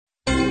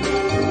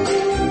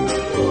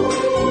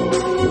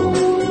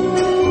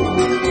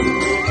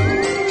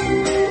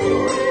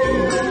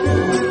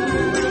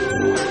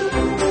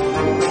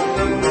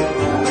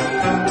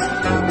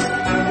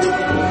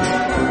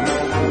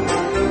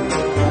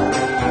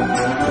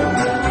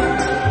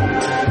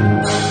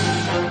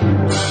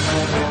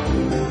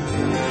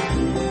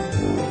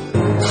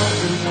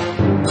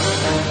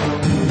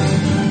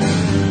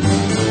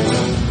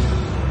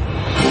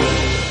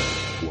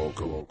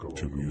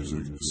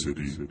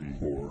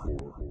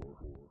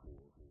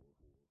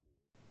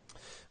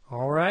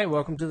All right,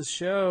 welcome to the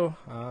show.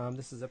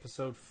 This is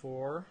episode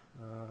 4.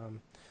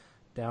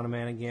 Down a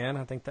Man again.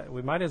 I think that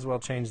we might as well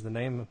change the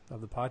name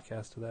of the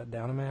podcast to that,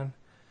 Down a Man.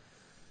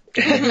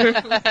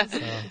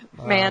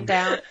 Man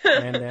Down.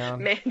 Man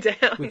Down. Man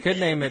Down. We could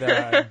name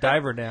it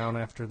Diver Down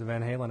after the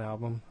Van Halen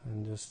album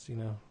and just,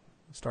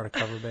 start a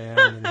cover band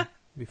and it'd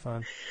be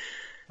fun.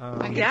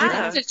 We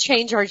have to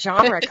change our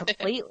genre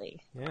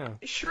completely. Yeah.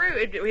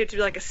 True. We have to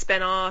do like a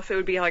spin-off. It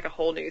would be like a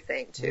whole new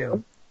thing,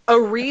 too. Yeah. A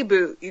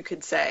reboot, you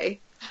could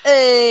say.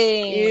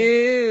 Hey.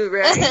 You,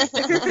 right?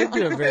 We could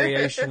do a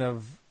variation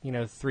of,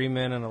 3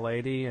 men and a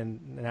lady,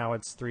 and now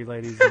it's 3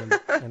 ladies and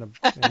a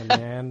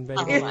man,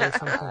 maybe, or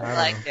something. I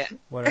like it.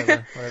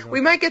 Whatever.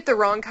 We might get the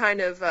wrong kind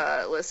of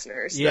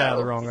listeners. Yeah, though,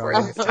 the wrong for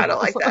audience. a title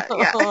like that.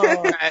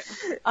 Yeah. Right.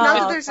 Not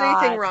that there's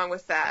anything wrong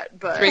with that,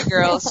 but 3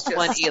 girls,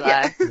 1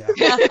 Eli.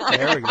 Yeah.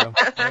 There we go.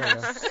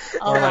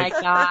 Oh my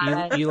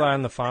God. Eli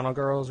and the Final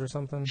Girls or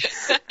something.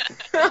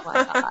 Oh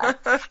my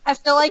God. I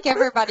feel like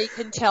everybody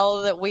can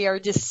tell that we are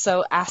just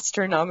so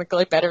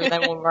astronomically better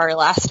than we were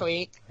last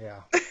week.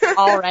 Yeah.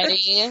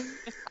 Already.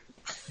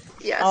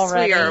 Yes,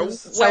 Already. we are.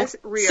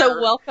 So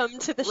welcome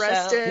to the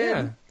rested, show.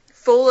 Yeah.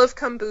 full of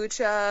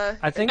kombucha.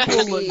 I think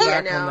we'll look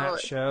back you know, on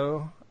that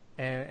show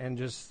and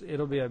just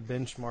it'll be a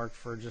benchmark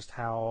for just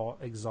how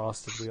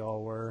exhausted we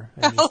all were.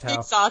 And just how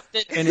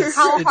exhausted. And it's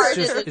How hard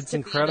just is it it's to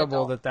be an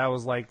incredible adult? that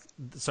was like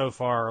so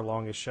far our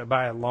longest show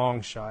by a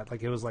long shot.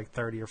 Like it was like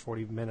 30 or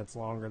 40 minutes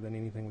longer than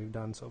anything we've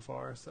done so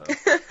far. So I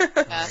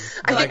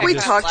think could we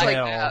just talked like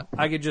tell- that.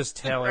 I could just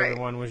tell Right.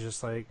 everyone was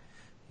just like,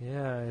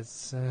 yeah,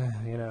 it's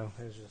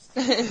it's just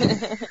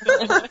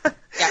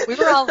Yeah, we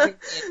were all really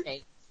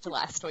engaged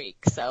last week,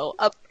 so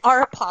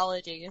our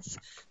apologies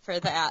for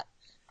that.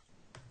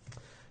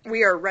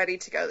 we are ready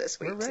to go this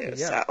week We're ready,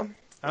 too. yeah. So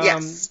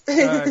yes.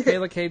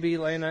 Kayla, KB,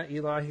 Lena,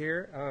 Eli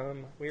here.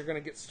 We're going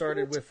to get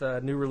started with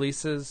new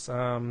releases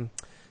on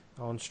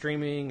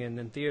streaming and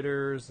in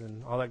theaters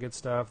and all that good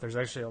stuff. There's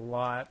actually a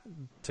lot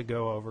to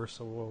go over,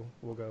 so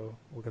we'll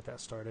get that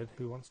started.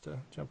 Who wants to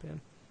jump in?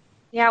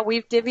 Yeah,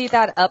 we've divvied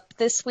that up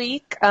this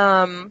week.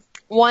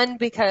 One,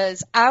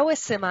 because I was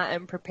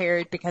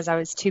semi-unprepared because I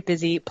was too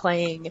busy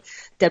playing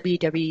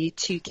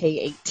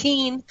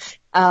WW2K18.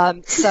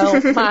 So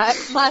my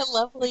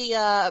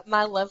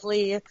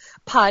lovely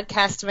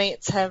podcast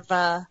mates have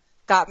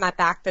got my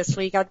back this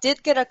week. I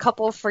did get a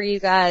couple for you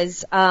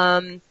guys.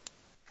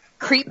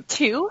 Creep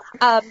 2.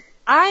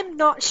 I'm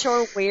not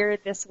sure where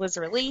this was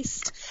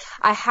released.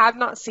 I have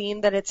not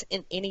seen that it's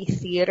in any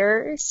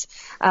theaters.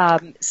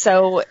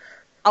 So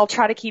I'll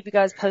try to keep you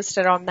guys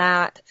posted on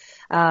that.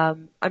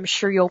 I'm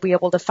sure you'll be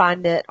able to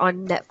find it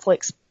on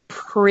Netflix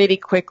pretty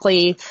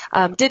quickly.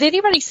 Did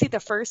anybody see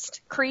the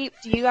first Creep?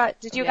 Did you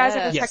guys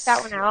ever check Yes.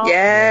 that one out?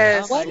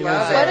 Yes. What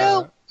love a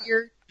it.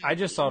 weird. I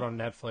just saw it on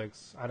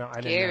Netflix. I didn't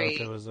know Scary.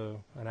 if it was an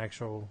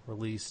actual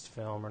released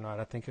film or not.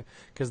 I think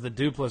because the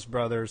Duplass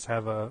brothers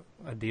have a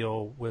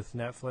deal with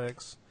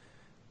Netflix.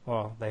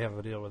 Well, they have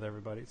a deal with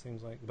everybody, it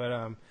seems like.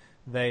 But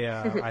they,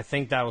 I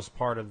think that was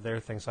part of their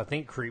thing. So I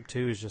think Creep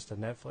 2 is just a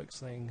Netflix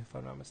thing, if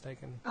I'm not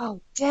mistaken. Oh,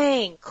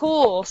 dang,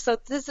 cool. So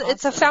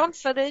it's a found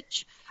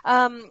footage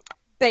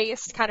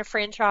based kind of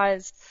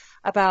franchise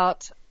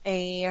about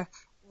a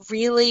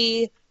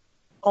really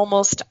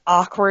almost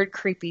awkward,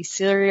 creepy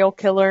serial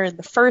killer in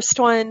the first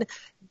one.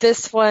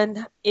 This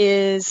one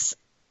is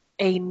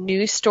a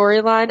new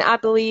storyline, I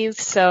believe.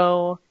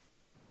 So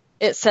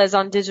it says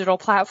on digital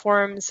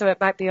platforms, so it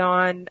might be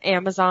on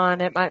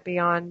Amazon, it might be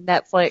on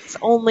Netflix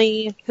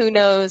only. Who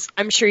knows?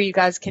 I'm sure you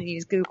guys can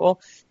use Google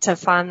to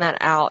find that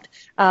out.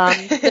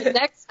 The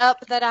next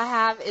up that I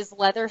have is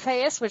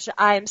Leatherface, which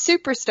I am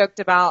super stoked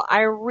about.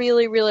 I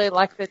really, really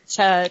like the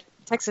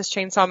Texas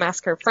Chainsaw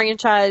Massacre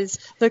franchise.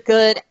 The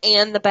good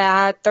and the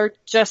bad. They're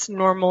just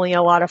normally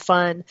a lot of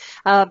fun.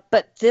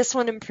 But this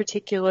one in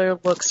particular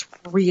looks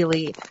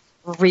really,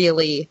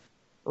 really,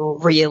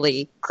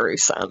 really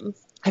gruesome.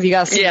 Have you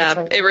guys seen Yeah,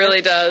 the trailer? it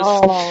really does.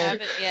 Oh,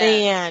 Haven't yet.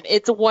 man.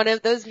 It's one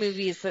of those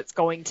movies that's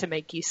going to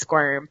make you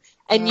squirm.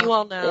 And you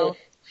all know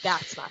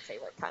that's my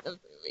favorite kind of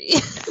movie.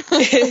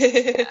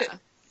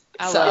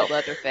 I So- love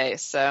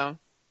Leatherface, so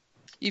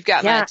you've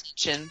got my Yeah.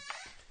 attention.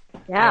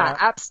 Yeah,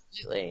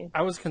 absolutely.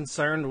 I was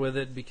concerned with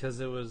it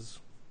because it was,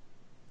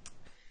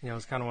 it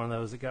was kind of one of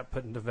those that got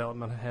put in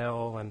development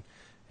hell, and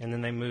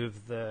then they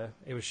moved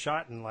it was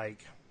shot in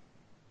like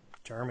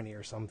Germany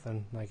or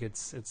something. Like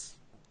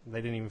they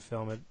didn't even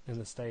film it in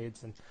the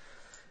States, and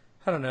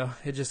I don't know.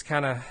 It just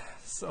kind of,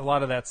 a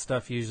lot of that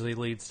stuff usually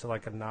leads to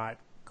like a not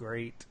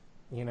great,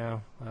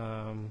 product.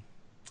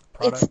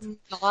 It's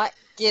not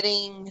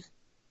getting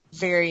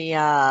very,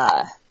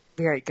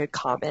 very good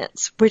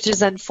comments, which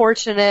is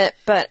unfortunate,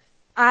 but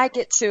I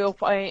get to a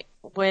point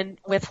when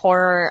with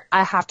horror,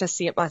 I have to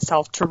see it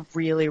myself to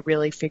really,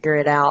 really figure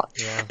it out.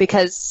 Yeah.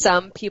 Because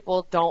some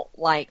people don't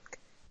like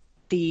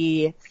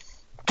the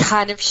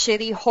kind of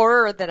shitty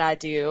horror that I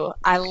do.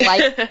 I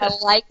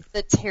like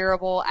the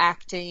terrible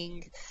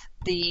acting,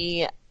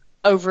 the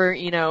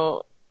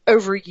overused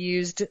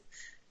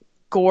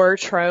gore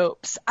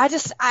tropes.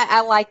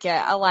 I like it.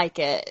 I like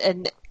it.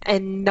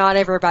 And not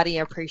everybody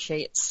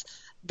appreciates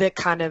the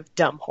kind of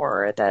dumb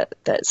horror that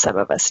some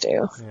of us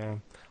do. Yeah.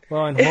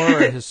 Well, and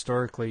horror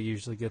historically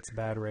usually gets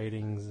bad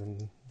ratings,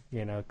 and,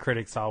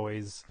 critics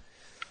always,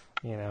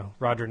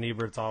 Roger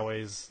Ebert's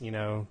always,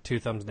 2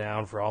 thumbs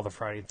down for all the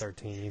Friday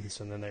 13s,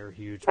 and then they were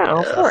huge.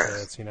 Oh, of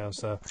course.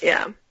 So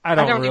Yeah. I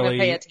don't even really,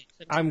 pay attention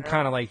to I'm that.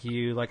 kind of like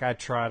you, like I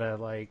try to,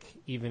 like,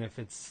 even if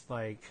it's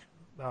like,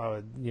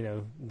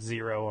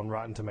 0 on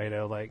Rotten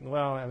Tomato, like,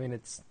 well, I mean,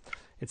 it's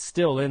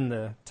still in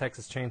the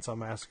Texas Chainsaw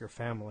Massacre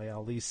family.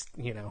 I'll at least,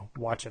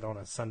 watch it on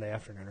a Sunday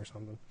afternoon or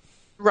something.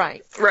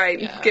 Right.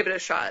 Right. Yeah. Give it a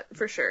shot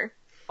for sure.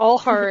 All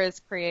horror is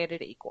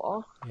created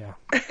equal. Yeah.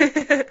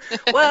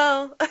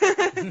 Well.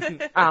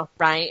 Oh,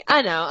 right.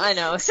 I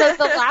know. So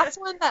the last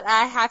one that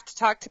I have to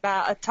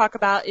talk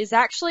about is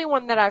actually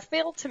one that I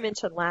failed to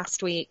mention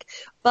last week,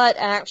 but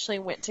I actually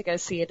went to go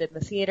see it in the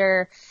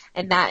theater,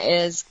 and that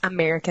is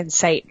American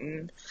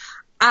Satan.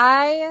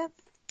 I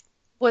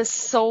was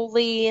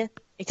solely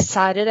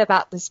excited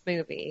about this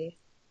movie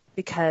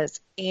because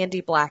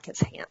Andy Black is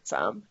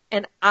handsome,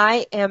 and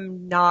I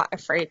am not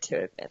afraid to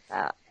admit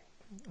that.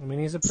 I mean,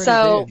 he's a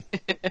pretty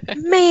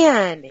dude.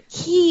 Man,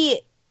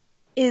 he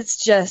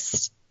is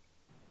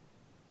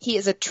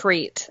a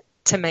treat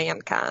to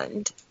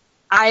mankind.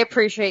 I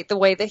appreciate the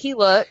way that he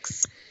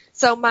looks.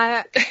 So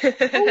my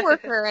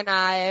coworker and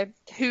I,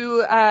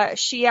 who,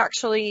 she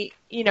actually,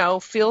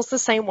 feels the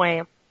same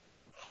way.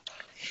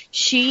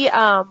 She,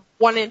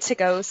 wanted to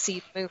go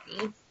see the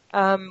movie.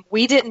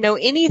 We didn't know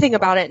anything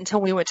about it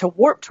until we went to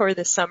Warped Tour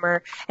this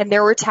summer, and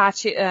there were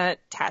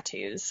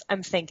tattoos.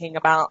 I'm thinking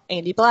about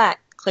Andy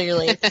Black,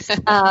 clearly.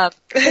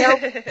 There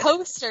were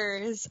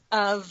posters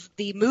of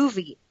the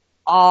movie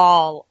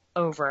all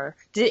over.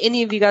 Did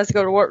any of you guys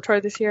go to Warped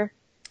Tour this year?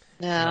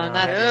 No, No.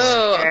 not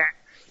Oh. anymore.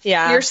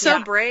 Yeah. You're so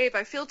yeah. brave.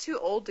 I feel too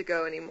old to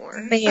go anymore.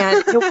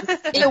 Man,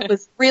 it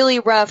was really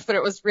rough, but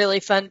it was really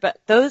fun. But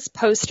those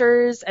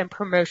posters and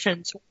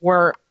promotions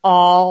were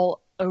all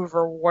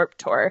over Warped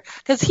Tour,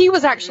 because he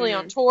was actually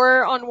on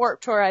tour on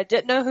Warped Tour. I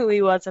didn't know who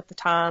he was at the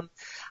time.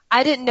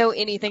 I didn't know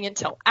anything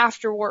until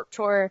after Warped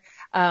Tour,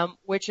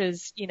 which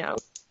is,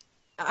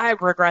 I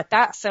regret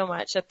that so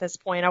much at this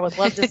point. I would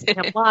love to see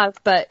him live,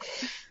 but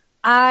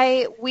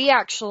we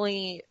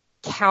actually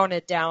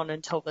counted down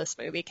until this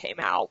movie came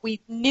out. We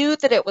knew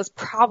that it was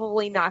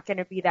probably not going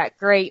to be that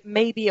great.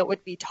 Maybe it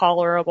would be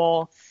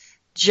tolerable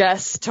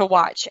just to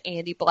watch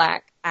Andy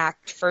Black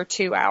act for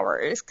 2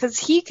 hours, because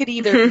he could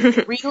either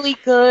be really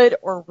good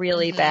or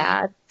really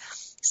bad.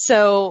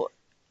 So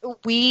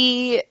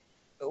when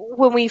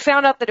we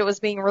found out that it was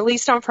being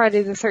released on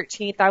Friday the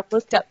 13th, I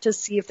looked up to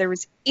see if there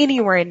was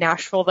anywhere in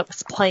Nashville that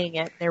was playing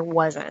it. There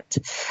wasn't.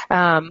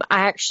 I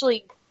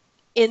actually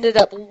ended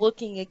up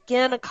looking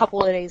again a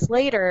couple of days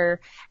later,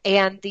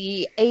 and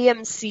the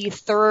AMC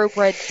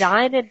Thoroughbred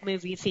Dine-In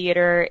movie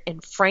theater in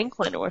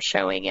Franklin was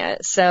showing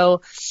it.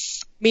 So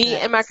me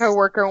and my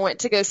coworker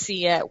went to go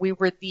see it. We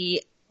were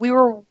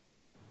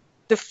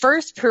the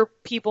first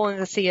people in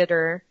the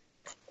theater,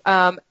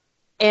 and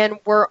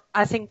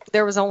I think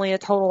there was only a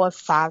total of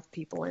 5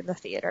 people in the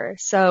theater.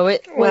 So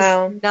it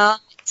was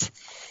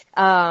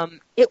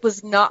it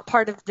was not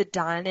part of the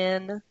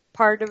dine-in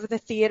part of the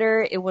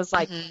theater. It was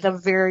like the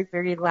very,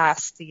 very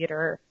last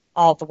theater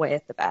all the way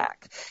at the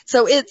back.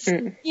 So it's,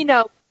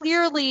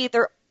 clearly they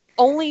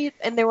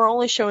were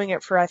only showing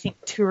it for, I think,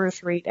 2 or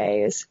 3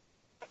 days.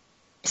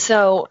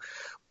 So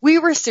we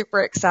were super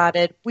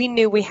excited. We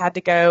knew we had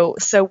to go.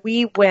 So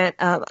we went,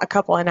 a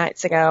couple of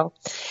nights ago,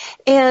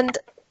 and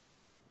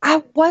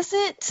I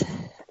wasn't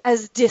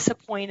as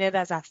disappointed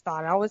as I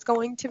thought I was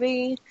going to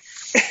be.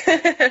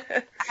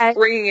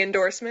 Ringing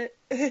endorsement.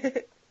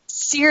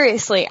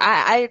 Seriously,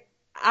 I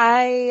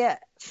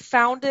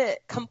found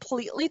it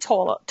completely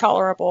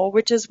tolerable,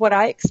 which is what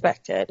I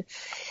expected.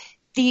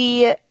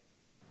 The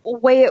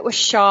way it was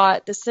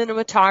shot, the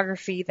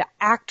cinematography, the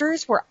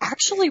actors were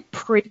actually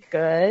pretty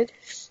good.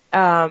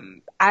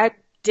 I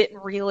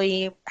didn't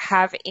really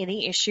have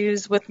any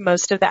issues with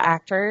most of the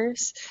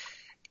actors.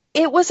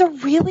 It was a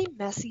really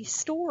messy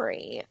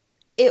story.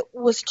 It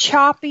was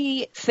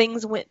choppy.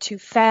 Things went too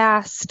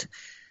fast.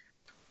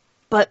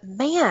 But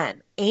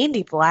man,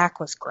 Andy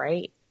Black was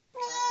great.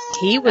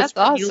 He was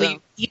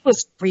awesome. He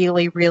was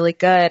really, really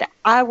good.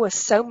 I was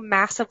so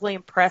massively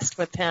impressed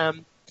with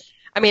him.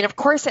 I mean, of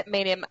course it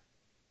made him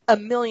a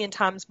million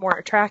times more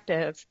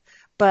attractive,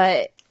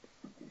 but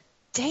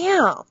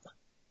damn,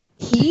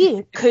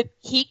 he could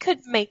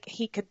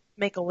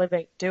make a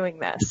living doing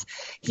this.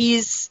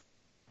 He's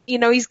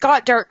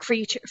got dark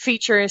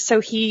features,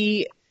 so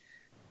he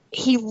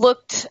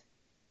looked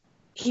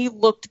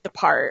the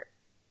part,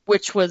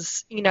 which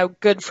was,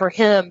 good for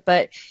him,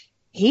 but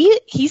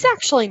he's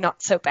actually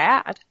not so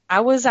bad.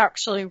 I was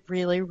actually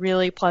really,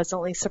 really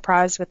pleasantly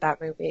surprised with that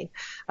movie.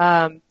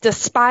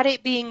 Despite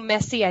it being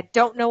messy, I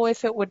don't know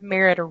if it would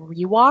merit a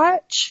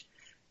rewatch,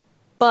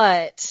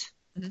 but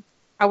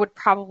I would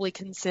probably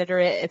consider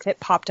it if it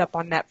popped up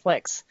on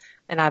Netflix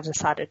and I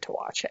decided to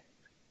watch it.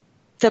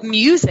 the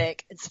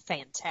music is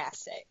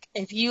fantastic.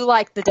 If you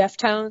like the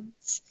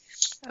Deftones,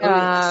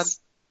 Yes.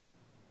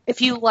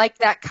 if you like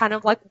that kind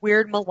of like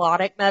weird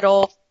melodic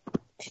metal,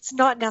 it's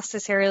not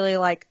necessarily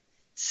like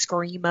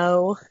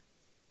screamo,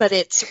 but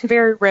it's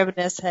very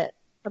reminiscent.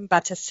 I'm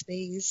about to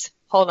sneeze.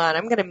 Hold on,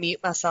 I'm gonna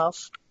mute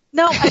myself.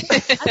 No, I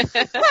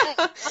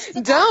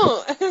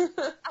Don't.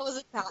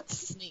 was about to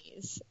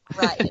sneeze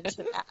right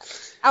into that.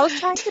 I was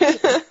trying to be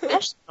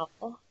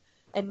professional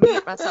and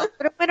mute myself,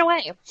 but it went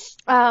away.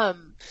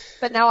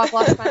 But now I've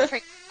lost my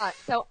train of thought.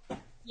 So,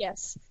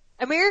 yes,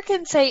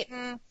 American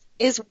Satan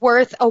is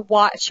worth a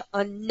watch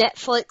on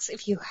Netflix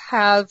if you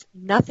have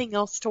nothing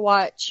else to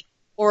watch,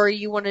 or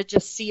you want to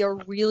just see a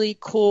really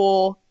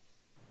cool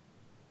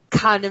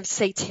kind of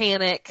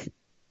satanic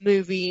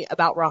movie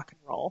about rock and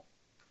roll.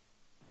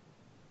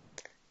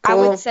 I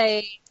Cool. would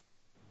say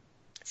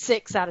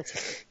 6 out of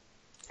 10.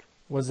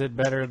 Was it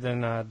better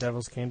than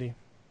Devil's Candy?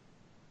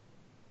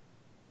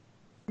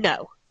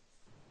 No.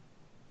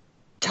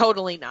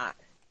 Totally not.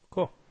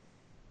 Cool.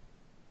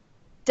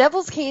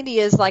 Devil's Candy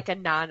is like a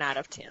 9 out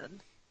of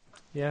 10.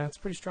 Yeah, it's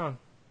pretty strong.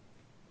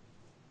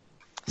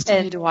 Still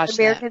And need to watch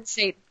American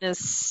Satan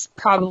is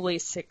probably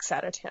 6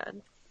 out of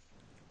 10.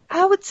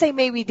 I would say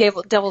maybe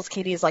Devil's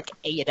Candy is like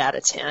 8 out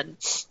of 10.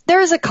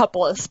 There's a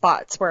couple of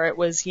spots where it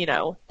was,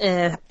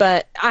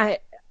 but I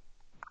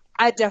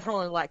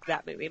definitely like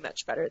that movie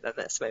much better than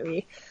this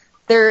movie.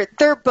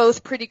 They're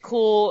both pretty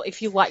cool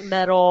if you like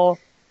metal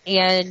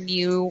and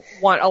you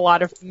want a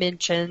lot of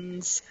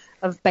mentions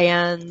of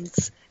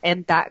bands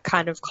and that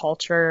kind of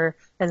culture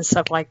and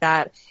stuff like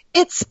that.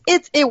 It's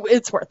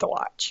worth a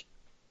watch.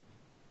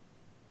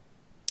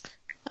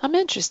 I'm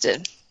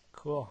interested.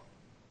 Cool.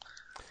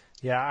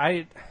 Yeah,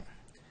 I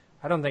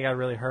don't think I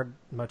really heard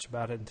much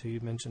about it until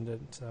you mentioned it.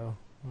 So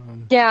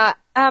Yeah,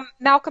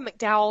 Malcolm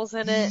McDowell's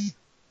in it.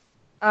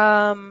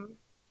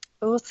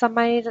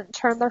 Somebody didn't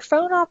turn their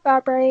phone off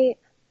vibrate.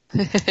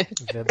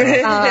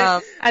 yeah,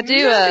 I do.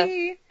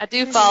 Naughty. I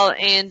do follow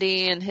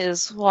Andy and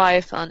his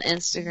wife on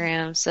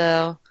Instagram,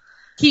 so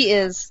He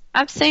is.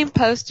 I've seen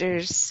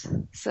posters.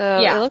 So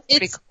Yeah, it looks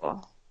pretty it's-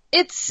 cool.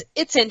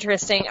 It's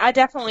interesting. I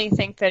definitely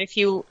think that if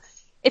you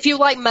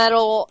like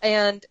metal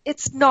and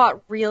it's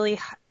not really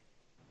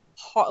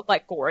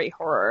like gory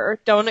horror,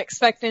 don't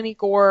expect any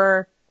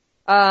gore.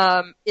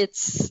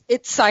 It's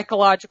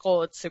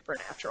psychological, it's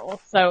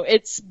supernatural. So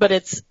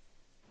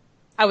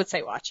I would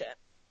say watch it.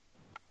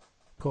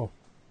 cool.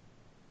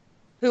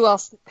 Who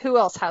else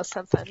has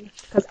something?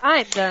 Because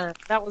I'm done.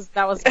 That was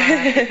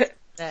my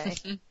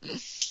day.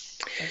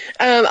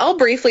 I'll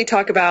briefly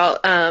talk about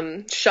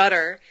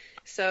Shudder.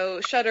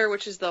 So Shudder,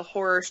 which is the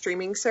horror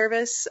streaming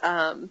service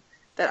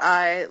that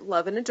I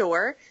love and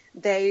adore,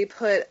 they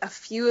put a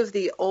few of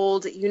the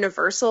old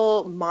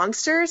Universal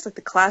monsters, like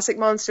the classic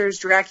monsters,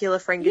 Dracula,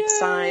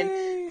 Frankenstein,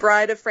 Yay!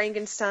 Bride of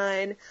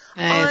Frankenstein,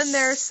 Nice. on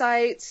their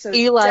site. So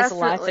Eli's life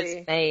definitely.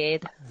 is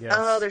made. Yes.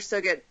 Oh, they're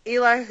so good.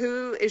 Eli,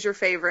 who is your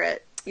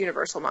favorite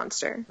Universal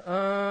monster?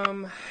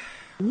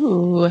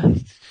 Ooh.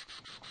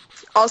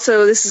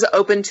 Also, this is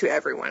open to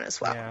everyone as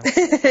well.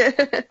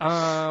 Yeah.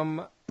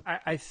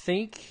 I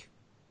think,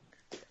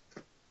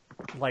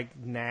 like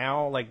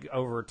now, like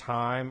over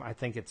time, I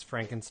think it's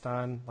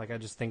Frankenstein. Like I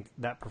just think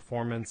that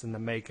performance and the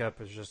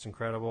makeup is just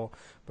incredible.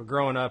 But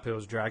growing up, it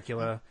was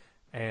Dracula,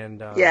 and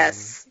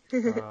Yes.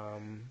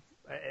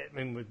 I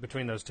mean,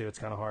 between those two, it's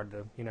kind of hard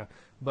to,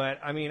 But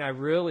I mean, I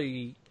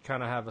really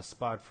kind of have a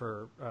spot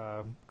for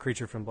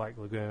Creature from Black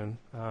Lagoon.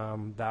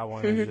 That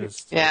one is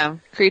just Yeah,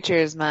 Creature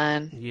is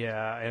mine.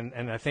 yeah,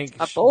 and I think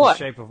A boy. The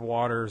Shape of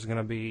Water is going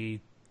to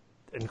be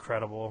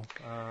incredible.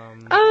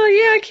 Oh,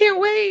 yeah, I can't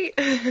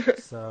wait.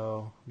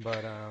 So,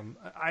 but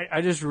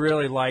I just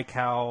really like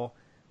how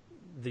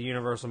the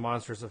Universal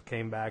monsters have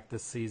came back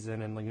this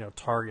season, and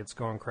Target's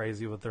going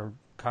crazy with their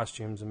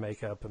costumes and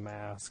makeup and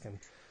mask, and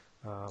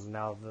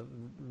now the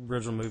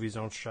original movies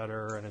on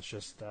Shudder, and it's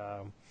just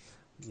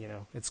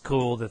it's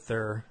cool that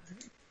they're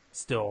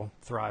still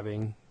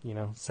thriving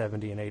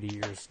 70 and 80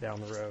 years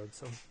down the road.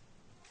 So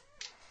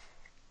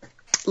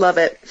Love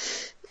it.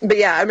 But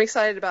yeah, I'm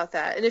excited about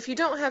that. And if you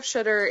don't have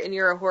Shudder and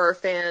you're a horror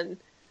fan,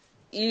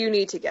 you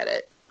need to get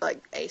it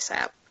like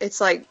ASAP.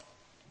 It's like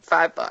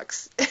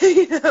 $5.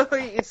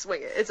 You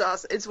swing it. It's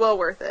awesome. It's well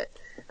worth it.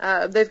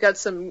 They've got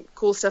some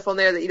cool stuff on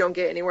there that you don't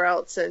get anywhere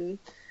else. And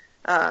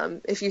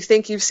if you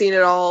think you've seen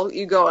it all,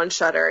 you go on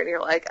Shudder and you're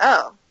like,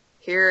 oh,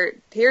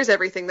 here's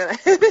everything that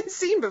I haven't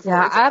seen before.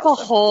 Yeah, It's I have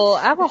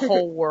awesome. a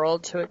whole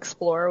world to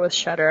explore with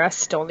Shudder. I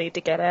still need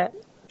to get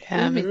it.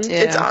 Yeah, me too.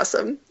 It's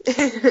awesome.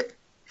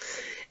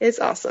 It's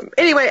awesome.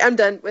 Anyway, I'm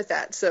done with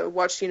that. So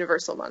watch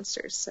Universal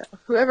Monsters. So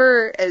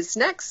whoever is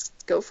next,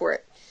 go for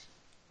it.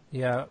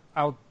 yeah,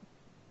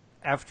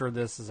 after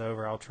this is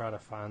over, I'll try to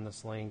find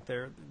this link.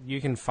 There,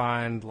 you can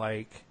find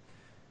like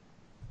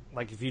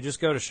if you just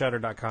go to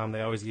Shudder.com,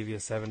 they always give you a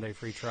 7-day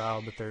free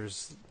trial, but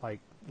there's like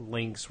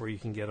links where you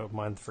can get a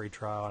month free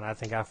trial, and I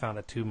think I found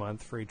a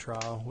 2-month free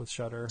trial with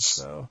Shudder,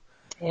 so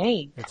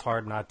Dang. it's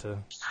hard not to.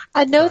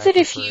 I know Try that for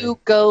if free. you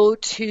go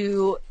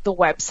to the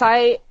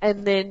website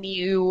and then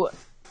you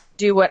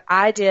do what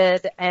I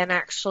did and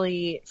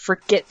actually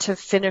forget to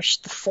finish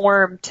the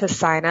form to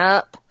sign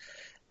up,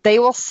 they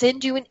will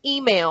send you an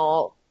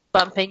email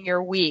bumping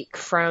your week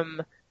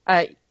from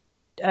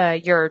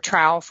your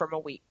trial from a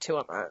week to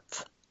a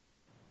month.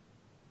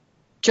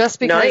 Just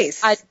because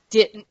Nice. I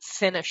didn't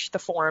finish the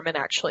form and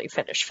actually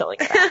finish filling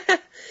it out. They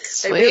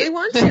Sweet. really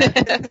want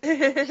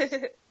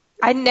you.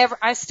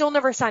 I still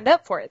never signed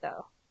up for it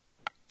though,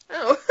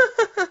 Oh.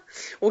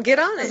 Well, get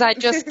on it. because I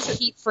just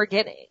keep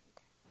forgetting.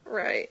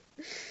 Right.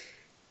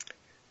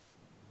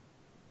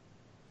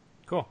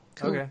 Cool.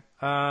 Okay.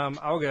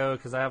 I'll go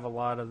because I have a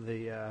lot of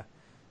the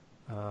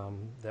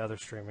other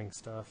streaming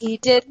stuff. You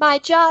did my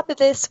job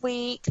this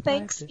week.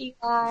 Thanks, did.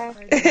 Eli.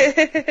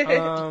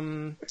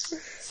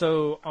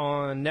 So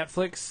on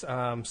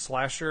Netflix,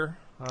 Slasher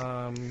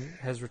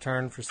has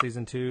returned for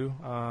season 2.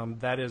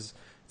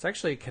 It's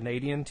actually a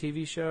Canadian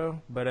TV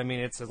show, but I mean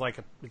it's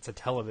a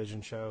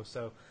television show.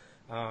 So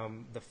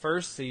the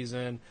first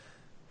season,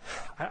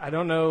 I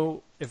don't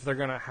know if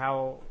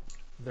how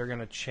they're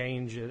gonna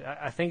change it.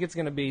 I think it's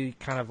gonna be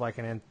kind of like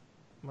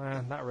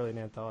not really an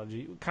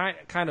anthology,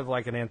 kind of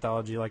like an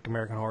anthology, like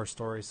American Horror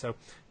Story. So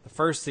the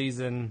first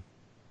season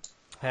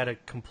had a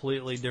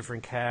completely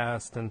different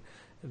cast, and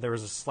there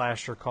was a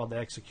slasher called The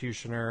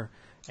Executioner,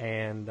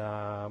 and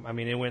I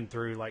mean it went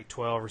through like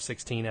 12 or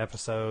 16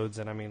 episodes,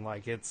 and I mean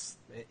like it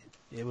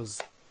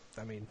was,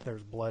 I mean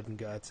there's blood and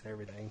guts and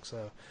everything.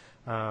 So,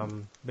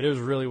 but it was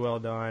really well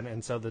done,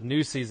 and so the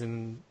new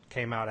season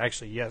came out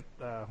actually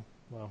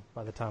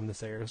by the time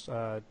this airs,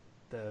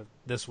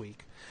 this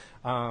week.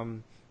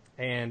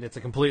 And it's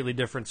a completely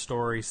different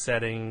story,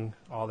 setting,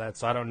 all that.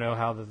 So I don't know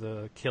how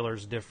the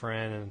killer's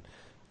different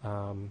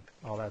and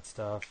all that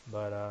stuff.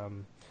 But,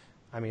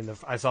 I mean,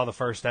 I saw the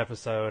first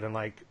episode, and,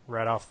 like,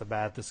 right off the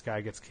bat, this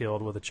guy gets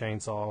killed with a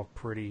chainsaw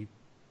pretty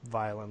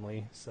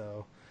violently.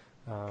 So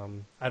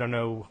I don't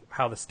know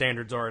how the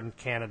standards are in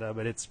Canada,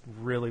 but it's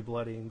really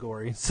bloody and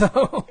gory.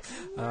 So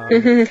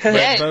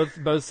but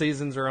both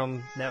seasons are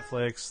on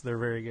Netflix. They're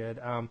very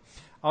good.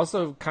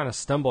 Also kind of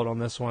stumbled on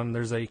this one.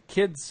 There's a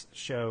kids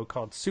show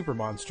called Super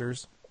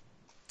Monsters,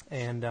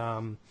 and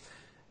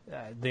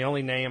the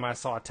only name I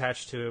saw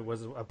attached to it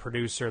was a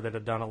producer that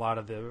had done a lot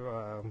of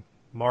the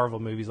Marvel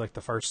movies, like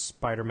the first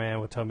Spider-Man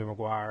with Tobey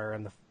Maguire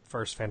and the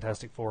first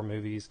Fantastic Four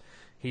movies.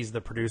 He's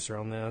the producer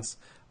on this.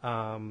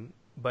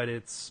 But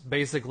it's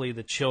basically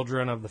the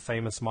children of the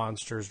famous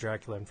monsters,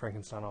 Dracula and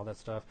Frankenstein, all that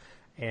stuff.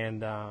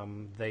 And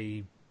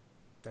they,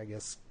 I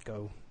guess,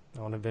 go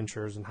on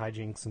adventures and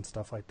hijinks and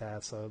stuff like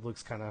that. So it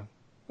looks kind of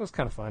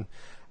fun.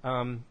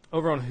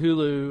 Over on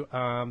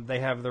Hulu, they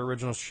have the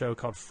original show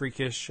called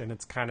Freakish, and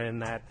it's kind of in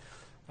that,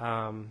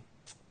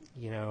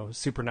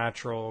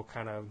 supernatural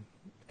kind of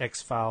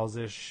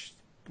X-Files-ish,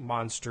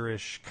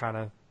 monster-ish kind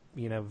of,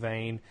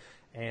 vein.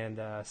 And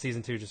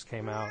season 2 just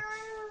came out.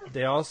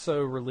 They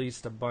also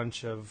released a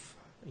bunch of,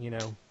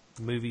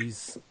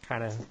 movies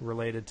kind of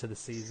related to the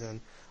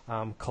season.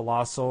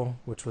 Colossal,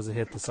 which was a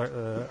hit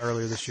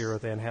earlier this year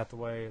with Anne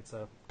Hathaway. It's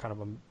a kind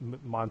of a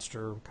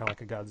monster, kind of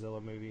like a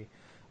Godzilla movie.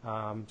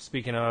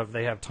 Speaking of,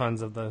 they have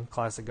tons of the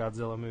classic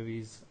Godzilla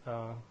movies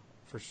on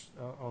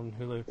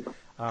Hulu.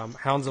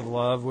 Hounds of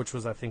Love, which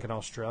was, I think, an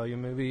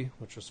Australian movie,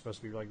 which was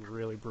supposed to be like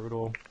really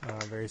brutal,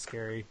 very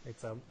scary.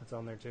 It's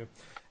on there too.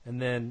 And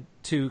then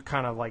 2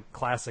 kind of like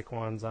classic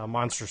ones,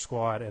 Monster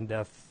Squad and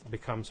Death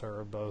Becomes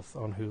Her, are both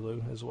on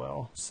Hulu as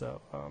well.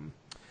 So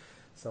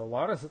a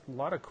lot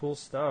of cool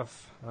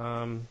stuff,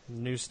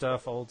 new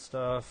stuff, old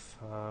stuff,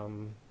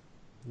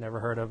 never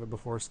heard of it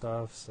before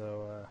stuff.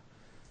 So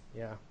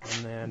yeah,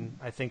 and then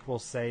I think we'll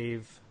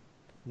save.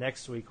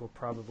 Next week will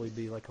probably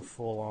be like a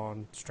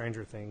full-on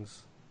Stranger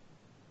Things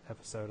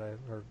episode,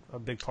 or a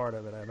big part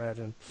of it, I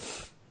imagine.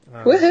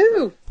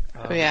 Woohoo!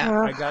 Yeah.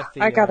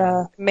 I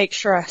gotta make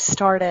sure I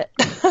start it.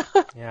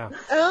 Yeah.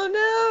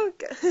 Oh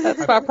no!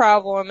 That's my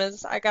problem,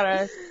 is I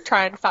gotta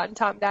try and find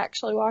time to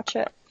actually watch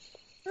it.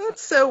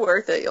 It's so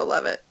worth it. You'll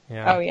love it.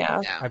 Yeah. Oh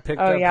yeah. I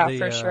picked Oh, up yeah, the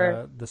for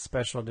sure. the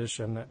special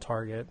edition at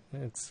Target.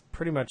 It's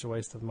pretty much a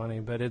waste of money,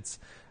 but it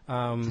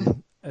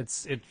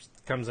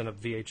comes in a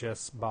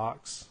VHS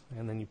box,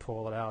 and then you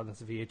pull it out, and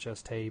it's a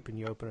VHS tape, and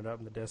you open it up,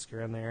 and the discs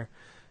are in there,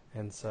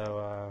 and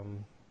so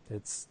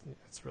it's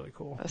really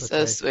cool. That's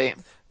so sweet.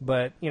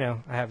 But I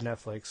have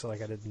Netflix, so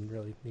like I didn't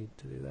really need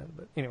to do that.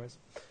 But anyways,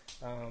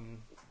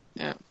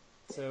 Yeah.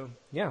 So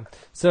yeah,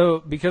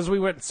 so because we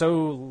went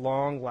so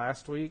long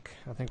last week,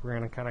 I think we're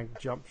gonna kind of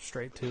jump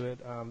straight to it.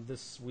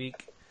 This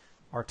week,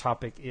 our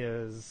topic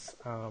is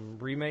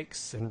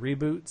remakes and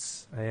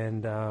reboots,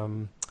 and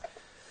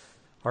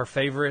our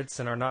favorites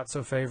and our not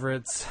so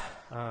favorites.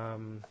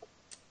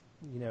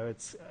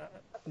 It's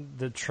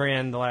the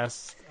trend the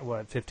last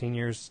 15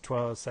 years,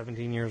 12,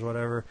 17 years,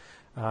 whatever.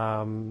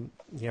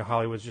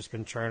 Hollywood's just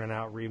been churning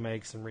out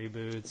remakes and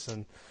reboots,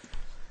 and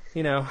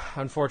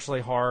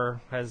unfortunately, horror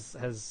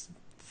has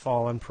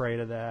fallen prey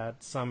to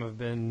that. Some have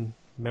been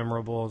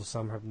memorable,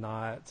 some have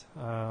not.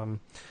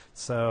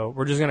 So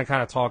we're just going to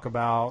kind of talk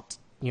about,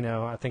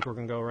 I think we're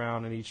going to go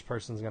around and each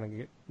person's going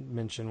to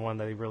mention one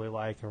that they really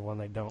like or one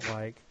they don't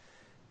like.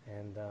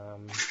 and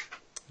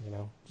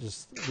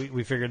just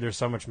we figured there's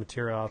so much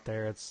material out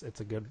there. It's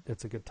a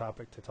good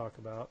topic to talk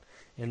about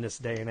in this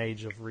day and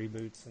age of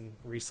reboots and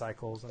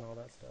recycles and all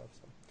that stuff.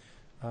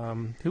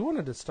 So, who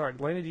wanted to start?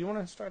 Lena, do you want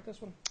to start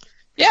this one?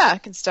 Yeah, I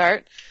can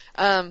start.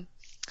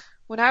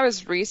 When I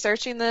was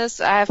researching this,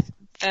 I've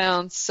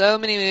found so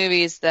many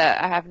movies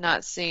that I have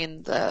not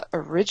seen the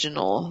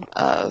original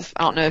of.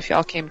 I don't know if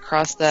y'all came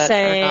across that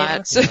Same. or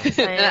not. Same.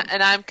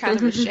 and I'm kind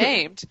of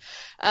ashamed.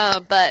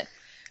 But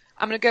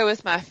I'm going to go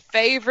with my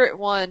favorite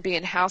one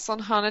being House on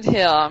Haunted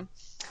Hill,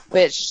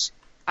 which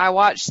I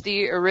watch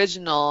the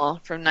original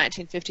from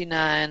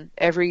 1959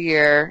 every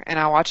year, and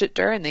I watch it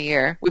during the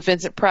year with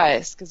Vincent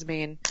Price, because, I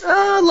mean,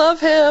 Oh, I love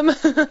him.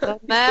 the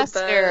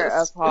master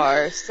of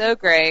horror. So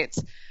great.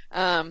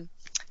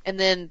 And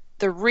then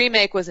the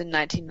remake was in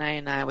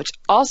 1999, which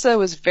also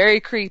was very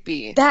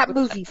creepy. That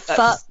movie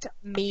fucked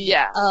me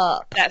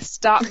up. That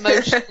stop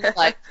motion,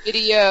 like,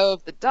 video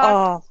of the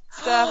dog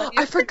stuff.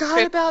 I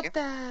forgot about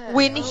that.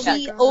 When Oh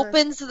he my God.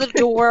 opens the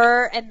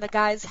door and the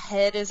guy's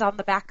head is on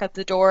the back of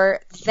the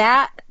door,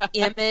 that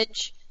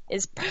image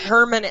is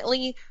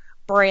permanently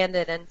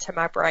branded into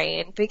my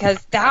brain,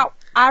 because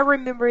I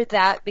remember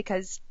that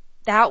because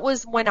that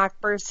was when I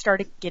first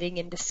started getting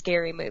into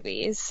scary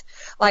movies.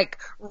 Like,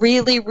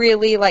 really,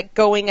 really, like,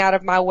 going out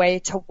of my way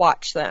to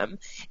watch them.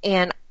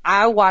 And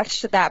I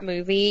watched that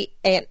movie,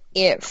 and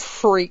it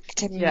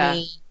freaked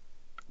me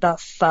the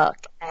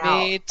fuck out.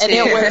 Me too. And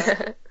it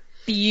was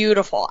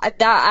beautiful.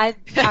 I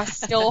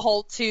still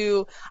hold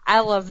to,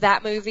 I love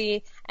that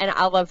movie, and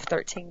I love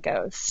 13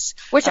 Ghosts,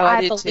 which Oh, I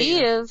I do too.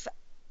 believe,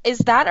 is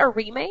that a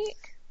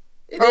remake?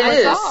 It I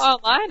is. saw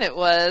online it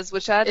was,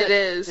 which I It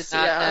is, did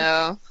not yeah.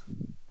 know.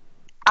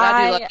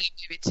 I do love that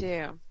movie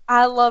too.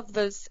 I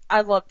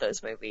love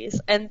those movies,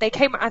 and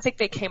I think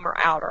they came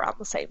out around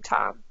the same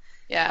time.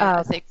 Yeah,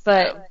 I think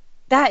but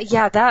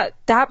so.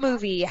 that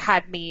movie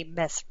had me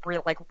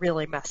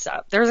really messed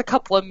up. There's a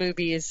couple of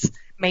movies,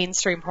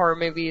 mainstream horror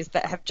movies,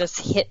 that have just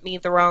hit me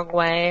the wrong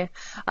way,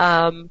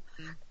 and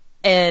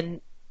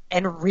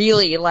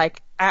really,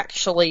 like,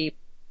 actually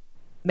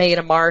made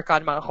a mark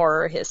on my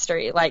horror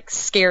history, like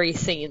scary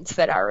scenes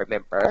that I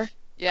remember.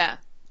 Yeah,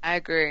 I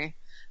agree.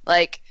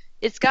 Like,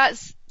 it's got,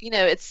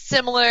 it's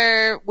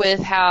similar with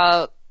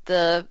how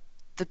the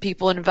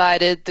people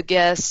invited the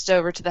guest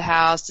over to the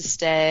house to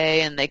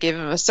stay, and they give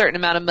him a certain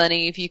amount of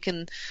money if you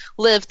can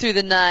live through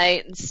the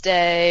night and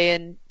stay,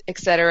 and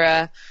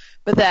etc.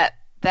 But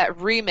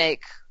that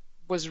remake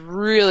was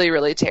really,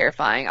 really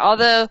terrifying.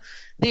 Although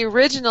the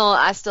original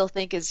I still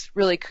think is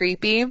really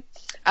creepy.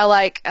 I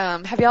like,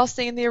 have y'all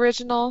seen the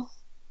original,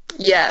 by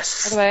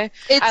Yes. the way?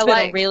 It's I been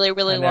like- a really,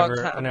 really I long never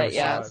time, saw but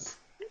yes. it.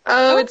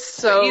 Oh, it's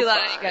so Eli,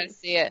 fun. you gotta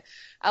see it.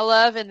 I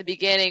love in the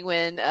beginning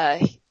when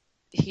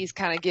he's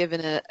kind of given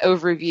an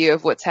overview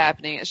of what's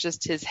happening. It's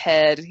just his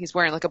head. He's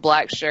wearing like a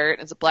black shirt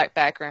and it's a black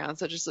background,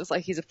 so it just looks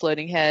like he's a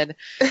floating head,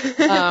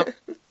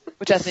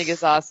 which I think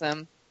is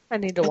awesome. I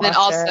need to And watch then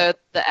also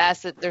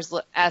it. there's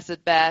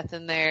acid bath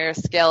in there, a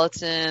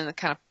skeleton that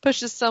kind of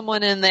pushes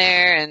someone in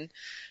there, and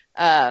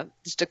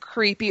just a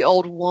creepy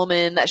old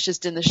woman that's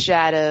just in the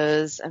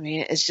shadows. I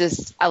mean, it's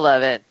just, I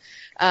love it.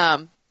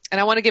 And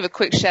I want to give a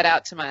quick shout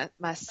out to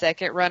my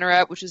second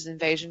runner-up, which is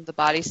Invasion of the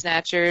Body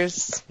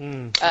Snatchers.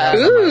 Ooh,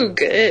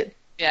 good.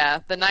 Yeah,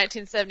 the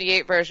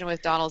 1978 version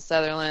with Donald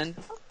Sutherland.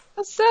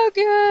 That's so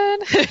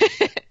good.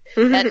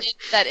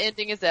 that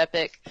ending is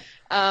epic.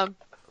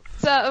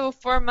 So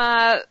for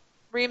my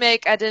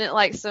remake I didn't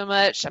like so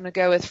much, I'm going to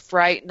go with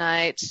Fright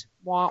Night.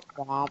 Womp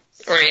womp.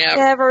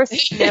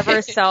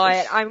 Never saw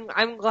it.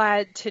 I'm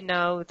glad to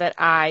know that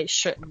I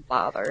shouldn't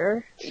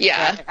bother.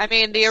 Yeah. I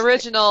mean, the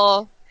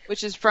original,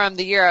 which is from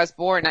the year I was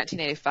born,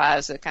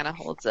 1985, so it kind of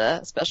holds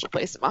a special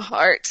place in my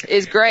heart,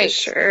 is For great.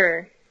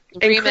 sure. The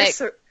And remake.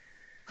 Chris,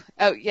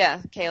 Oh, yeah,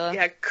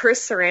 Kayla.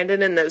 Chris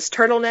Sarandon in those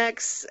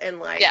turtlenecks and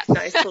like Yeah.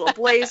 nice little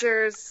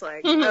blazers.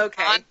 Like,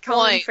 okay, On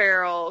Colin point.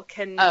 Farrell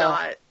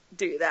cannot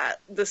do that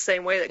the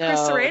same way that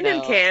Chris No, Sarandon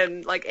no.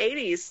 can. Like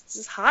 80s,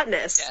 just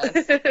hotness.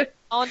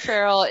 Colin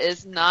Farrell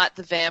is not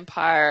the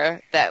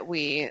vampire that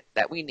we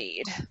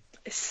need.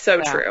 So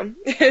Yeah. true.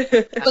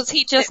 Was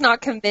he just not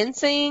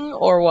convincing,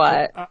 or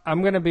what?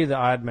 I'm going to be the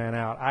odd man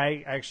out.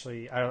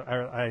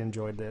 I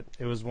enjoyed it.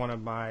 It was one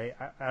of my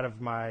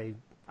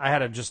I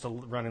had just a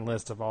running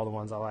list of all the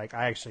ones I like.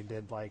 I actually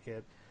did like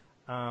it.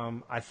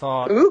 I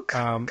thought, Ooh,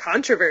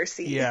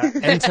 controversy. yeah,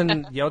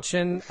 Anton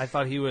Yelchin. I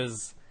thought he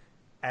was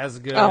as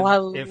good, Oh,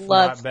 I if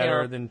love not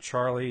better, him. than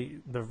Charlie,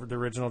 the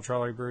original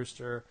Charlie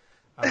Brewster.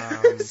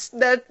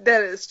 That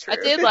is true. I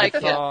did like I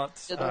him.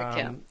 thought Did like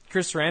him.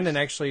 Chris Sarandon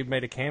actually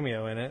made a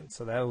cameo in it,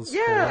 so that was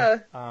Yeah.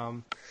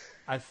 cool.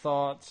 I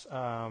thought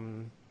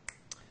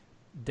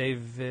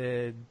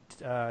David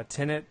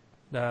Tennant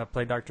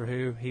played Doctor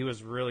Who. He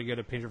was really good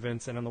at Peter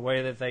Vincent, and the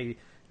way that they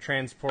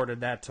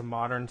transported that to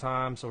modern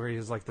times, where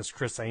he's like this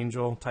Chris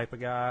Angel type of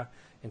guy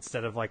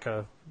instead of like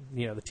the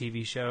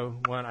TV show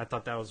one. I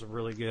thought that was a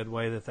really good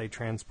way that they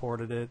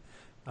transported it.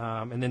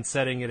 And then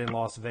setting it in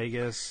Las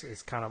Vegas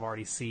is kind of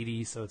already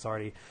seedy, so it's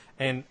already.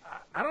 And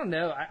I don't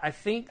know. I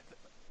think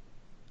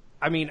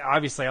I mean,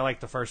 obviously, I like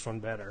the first one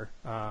better.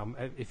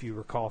 If you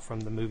recall from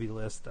the movie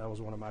list, that was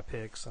one of my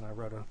picks, and I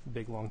wrote a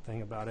big long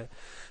thing about it.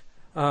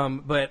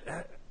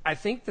 But I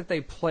think that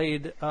they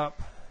played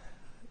up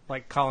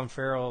like Colin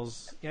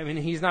Farrell's. I mean,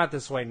 he's not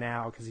this way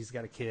now because he's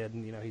got a kid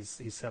and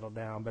he's settled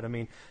down. But I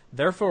mean,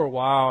 there for a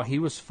while he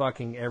was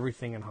fucking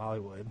everything in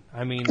Hollywood.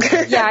 I mean,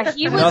 Yeah,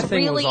 he was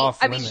nothing really. was off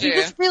I mean, he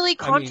limits. was really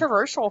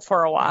controversial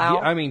for a while.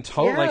 I mean,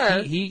 totally. Yeah.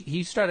 Like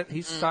he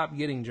stopped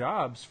getting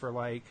jobs for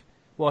like.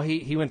 Well,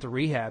 he went to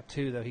rehab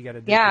too, though. He got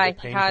addicted yeah,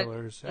 to he had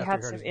painkillers he after had he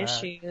hurt some his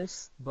back.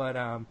 issues.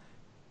 But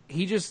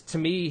he just, to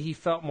me, he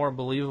felt more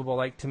believable.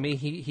 Like, to me,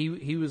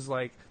 he was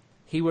like,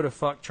 he would have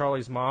fucked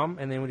Charlie's mom,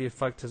 and then would have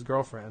fucked his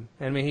girlfriend.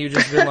 I mean, he would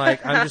just been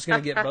like, I'm just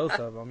going to get both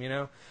of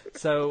them,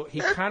 So he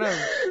kind of,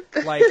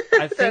 like,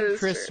 I think is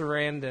Chris true.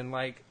 Sarandon,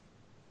 like,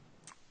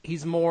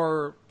 he's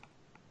more,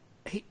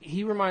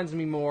 he reminds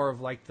me more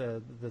of, like,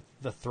 the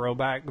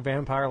throwback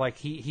vampire. Like,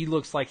 he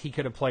looks like he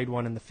could have played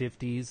one in the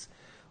 50s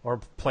or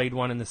played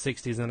one in the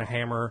 60s in a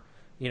Hammer,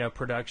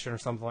 production or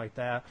something like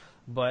that.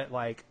 But,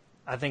 like,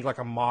 I think like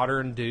a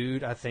modern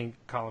dude, I think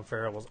Colin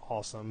Farrell was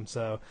awesome.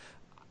 So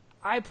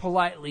I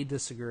politely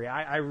disagree.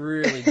 I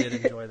really did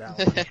enjoy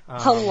that one.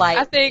 Polite.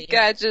 I think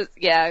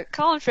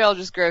Colin Farrell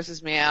just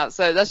grosses me out,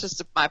 so that's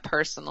just my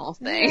personal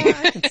thing.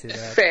 Yeah, I can see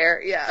that.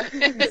 Fair, yeah.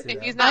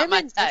 He's not I'm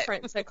my type.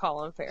 indifferent to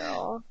Colin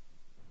Farrell.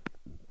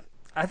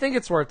 I think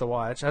it's worth the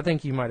watch. I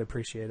think you might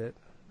appreciate it,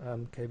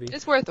 KB.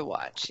 It's worth a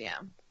watch, yeah.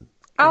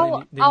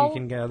 Then you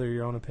can gather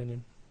your own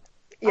opinion.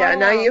 Yeah, Oh,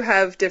 now wow. you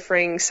have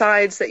differing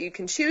sides that you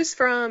can choose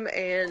from,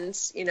 and,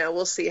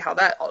 we'll see how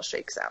that all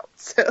shakes out.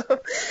 So,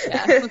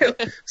 Yeah.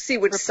 see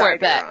which Report side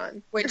back. you're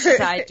on. Which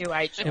side do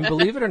I choose? And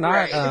believe it or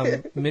not,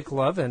 Right. Mick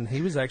Lovin,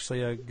 he was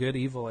actually a good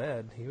Evil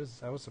Ed.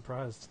 I was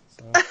surprised.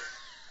 So,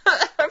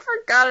 I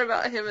forgot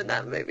about him in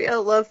that movie. I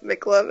love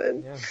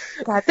McLovin. yeah.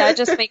 God, that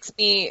just makes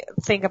me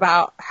think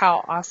about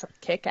how awesome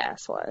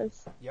Kick-Ass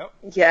was. Yep.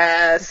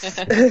 Yes.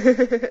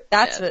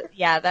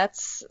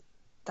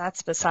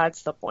 That's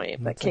besides the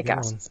point. But That's a good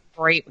Kick-Ass one. is a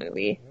great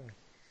movie.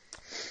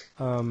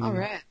 All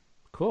right.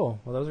 Cool.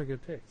 Well, those are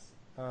good picks.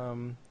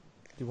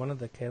 Do one of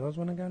the Kalos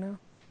want to go now?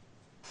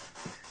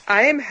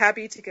 I am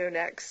happy to go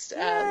next.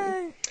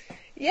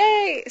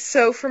 Yay!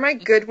 So for my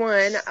good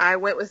one, I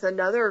went with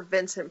another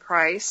Vincent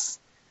Price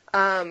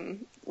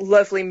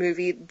lovely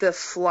movie, The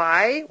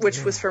Fly,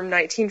 which was from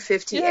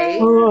 1958.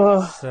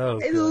 So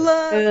I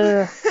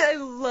good.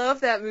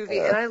 love that movie,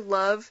 and I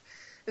love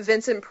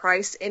Vincent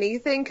Price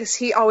anything because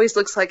he always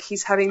looks like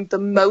he's having the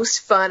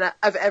most fun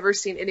I've ever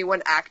seen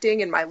anyone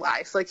acting in my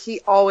life. Like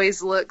he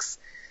always looks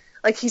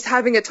like he's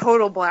having a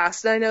total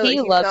blast. And I know He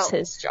that loves felt,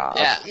 his job.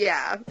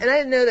 yeah, and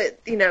I know that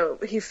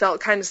he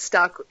felt kind of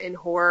stuck in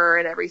horror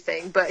and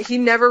everything, but he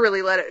never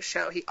really let it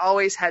show. He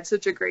always had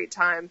such a great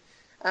time.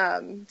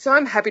 So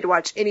I'm happy to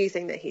watch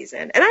anything that he's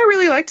in, and I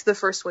really liked the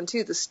first one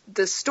too.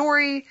 The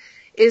story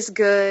is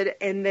good,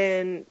 and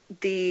then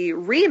the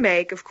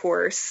remake, of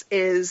course,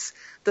 is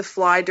The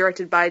Fly,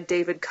 directed by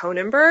David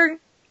Cronenberg.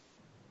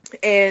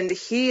 And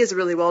he is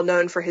really well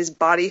known for his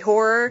body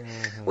horror,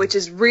 which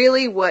is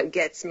really what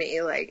gets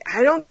me. Like,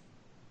 I don't.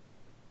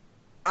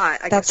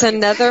 That's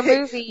another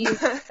movie.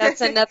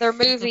 That's another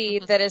movie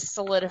that is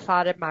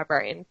solidified in my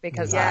brain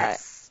because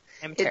Yes.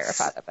 I am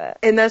terrified of it.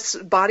 And that's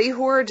body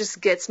horror just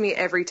gets me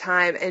every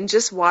time. And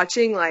just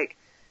watching like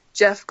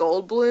Jeff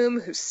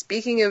Goldblum, who's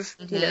speaking of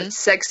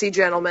sexy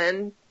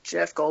gentlemen,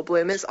 Jeff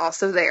Goldblum is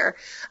also there.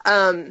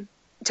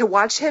 To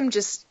watch him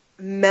just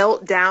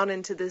melt down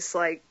into this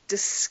like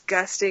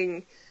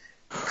disgusting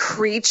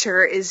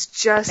creature is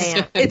just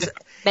Man. it's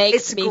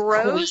Makes me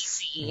gross.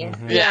 queasy.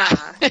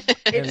 Yeah.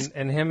 It's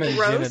And him and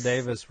gross. Jenna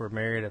Davis were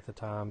married at the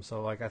time,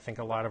 so like I think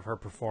a lot of her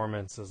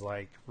performance is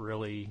like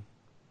really,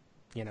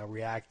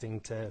 reacting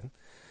to.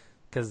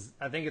 Because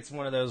I think it's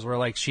one of those where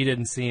like she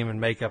didn't see him in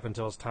makeup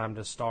until it's time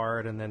to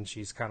start, and then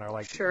she's kind of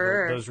like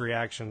Sure. those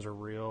reactions are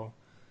real.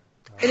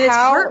 and it's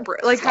How it's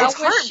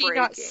was she not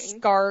heartbreaking.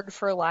 scarred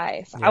for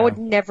life? Yeah. I would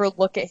never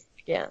look at him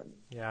again.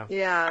 Yeah,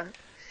 Yeah.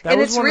 that And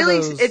was it's one of really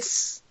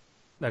those-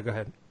 No, go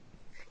ahead.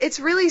 it's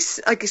really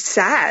like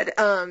sad.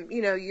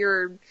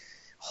 You're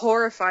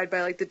horrified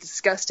by like the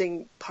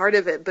disgusting part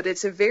of it, but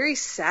it's a very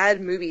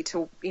sad movie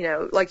to,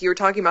 like you were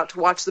talking about, to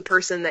watch the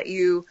person that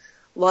you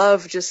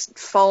love just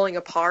falling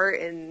apart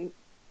and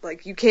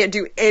like you can't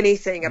do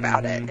anything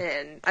about it.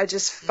 And I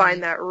just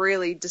find that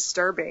really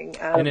disturbing.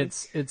 And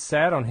it's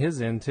sad on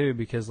his end too,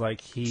 because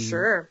like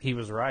Sure. he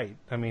was right.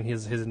 I mean,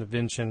 his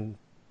invention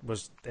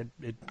was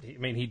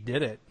he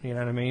did it. You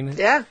know what I mean?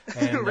 yeah,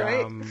 And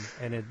right.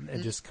 and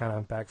it just kind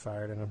of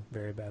backfired in a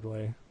very bad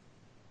way.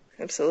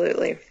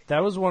 Absolutely.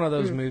 That was one of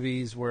those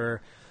movies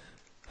where,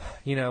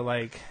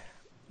 like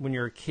when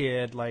you're a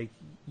kid, like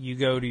you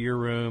go to your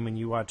room and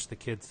you watch the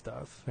kid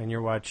stuff, and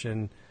you're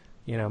watching,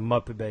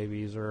 Muppet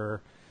Babies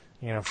or,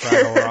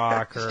 Fraggle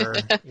Rock or,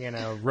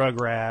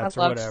 Rugrats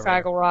I or loved whatever.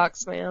 Fraggle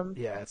Rocks, man.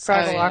 Yeah, it's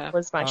Fraggle Oh, Rock yeah.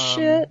 was my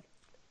shit.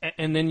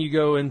 And then you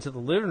go into the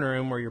living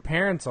room where your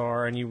parents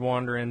are, and you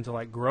wander into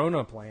like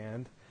grown-up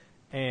land.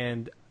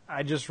 And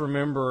I just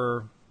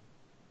remember,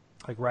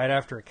 like right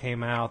after it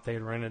came out, they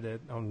had rented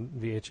it on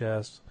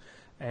VHS,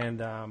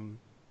 and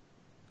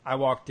I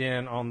walked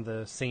in on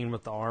the scene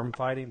with the arm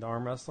fighting, the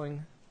arm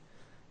wrestling,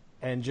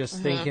 and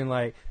just thinking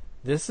like,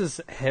 this is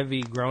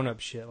heavy grown-up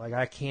shit. Like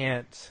I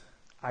can't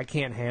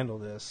handle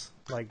this.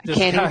 Like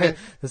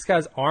this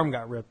guy's arm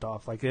got ripped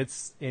off. Like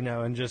it's,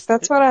 and just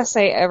That's what I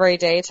say every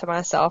day to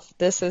myself.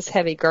 This is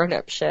heavy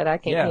grown-up shit. I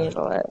can't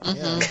handle it.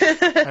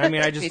 Yeah. I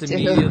mean, I just Me too.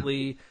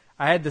 immediately,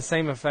 I had the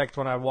same effect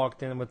when I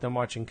walked in with them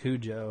watching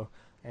Cujo.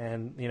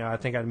 And, I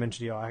think I mentioned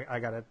to you, I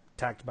got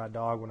attacked by a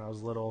dog when I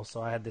was little.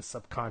 So I had this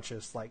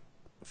subconscious, like,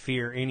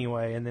 fear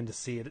anyway. And then to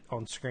see it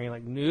on screen,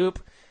 like, nope,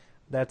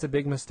 that's a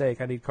big mistake.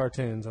 I need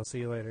cartoons. I'll see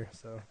you later.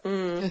 So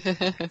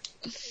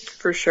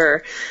For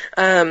sure.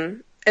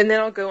 And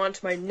then I'll go on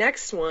to my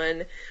next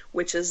one,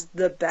 which is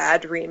the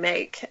bad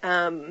remake,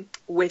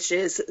 which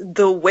is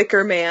The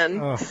Wicker Man,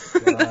 Oh,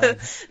 God.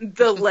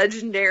 the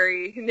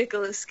legendary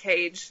Nicolas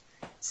Cage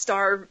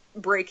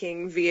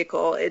star-breaking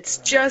vehicle. It's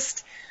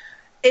just,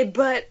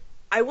 but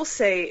I will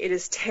say it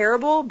is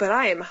terrible, but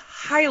I am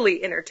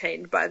highly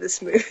entertained by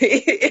this movie.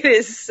 It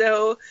is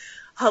so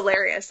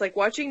hilarious. Like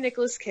watching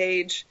Nicolas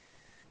Cage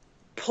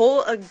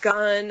pull a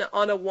gun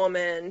on a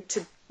woman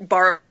to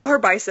borrow her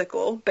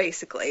bicycle,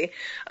 basically,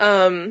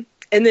 and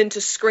then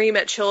to scream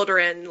at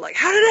children, like,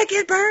 how did I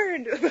get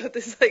burned? About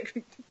this,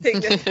 like, thing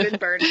that's been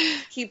burned.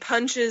 He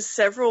punches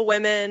several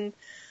women,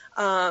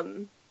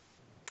 and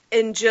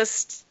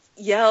just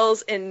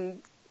yells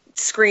and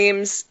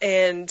screams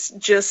and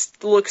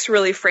just looks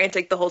really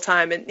frantic the whole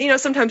time.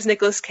 And, sometimes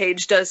Nicolas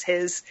Cage does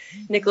his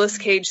Nicolas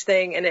Cage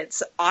thing, and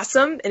it's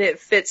awesome, and it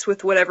fits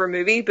with whatever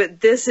movie,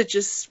 but this, it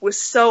just was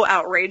so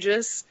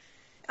outrageous,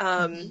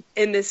 in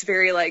this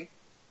very, like,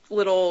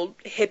 little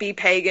hippie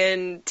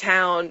pagan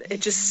town. It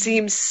just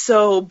seems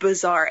so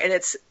bizarre, and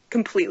it's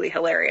completely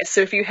hilarious. So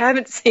if you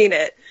haven't seen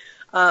it,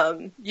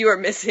 you are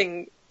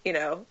missing,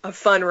 a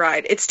fun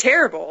ride. It's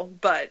terrible,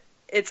 but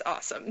it's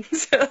awesome.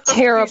 So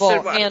Terrible you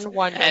should watch and it.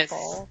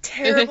 wonderful.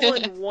 Terrible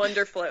and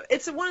wonderful.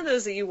 It's one of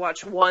those that you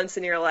watch once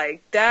and you're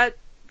like, that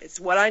is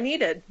what I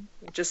needed.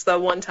 Just the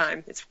one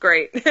time. It's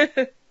great.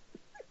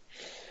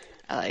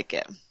 I like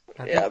it.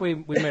 I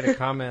think we made a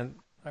comment,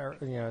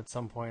 at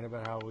some point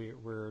about how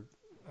we're.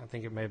 I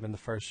think it may have been the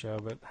first show,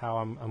 but how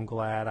I'm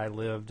glad I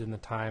lived in the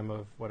time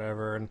of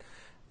whatever. And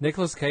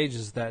Nicolas Cage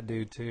is that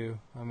dude too.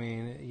 I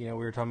mean, we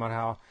were talking about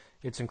how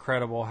it's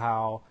incredible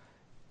how,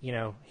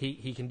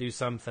 he can do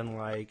something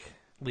like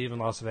leave in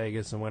Las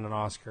Vegas and win an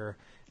Oscar,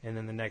 and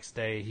then the next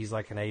day he's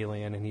like an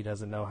alien and he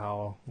doesn't know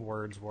how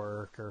words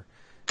work, or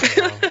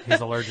he's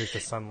allergic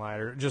to sunlight,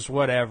 or just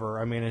whatever.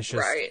 I mean, it's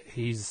just Right.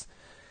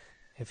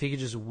 If he could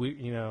just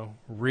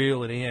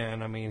reel it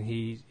in, I mean,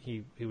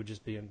 he would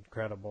just be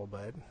incredible.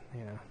 But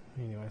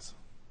anyways,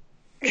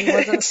 He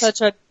wasn't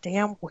such a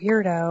damn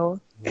weirdo.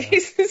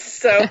 He's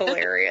so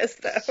hilarious,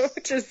 though.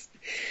 Just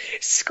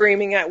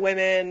screaming at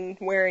women,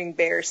 wearing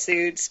bear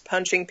suits,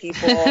 punching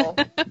people.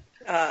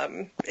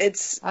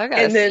 It's I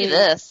gotta see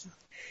this.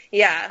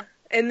 Yeah,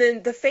 and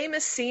then the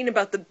famous scene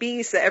about the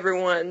bees that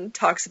everyone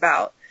talks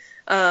about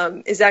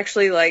is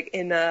actually like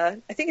in I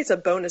think it's a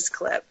bonus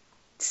clip.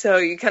 So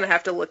you kind of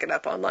have to look it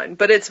up online,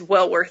 but it's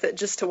well worth it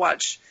just to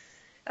watch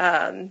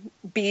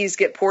bees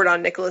get poured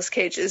on Nicolas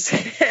Cage's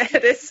head.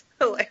 It's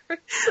hilarious.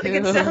 Like,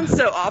 it sounds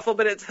so awful,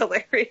 but it's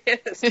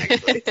hilarious.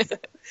 Actually. It's a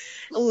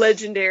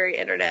legendary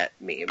internet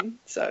meme,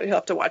 so you'll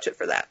have to watch it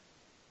for that.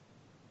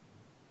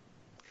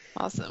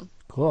 Awesome.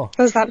 cool.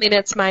 Does that mean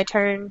it's my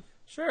turn?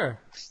 Sure.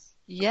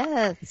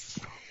 Yes.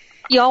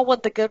 Y'all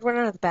want the good one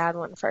or the bad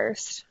one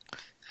first?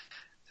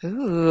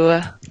 Ooh.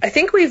 I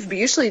think we've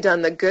usually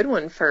done the good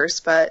one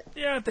first, but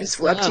Yeah, I think it's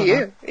so. up to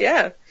you.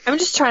 Yeah. I'm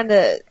just trying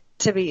to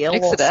be a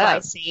Mix little it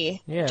up.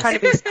 spicy. Yeah. Trying to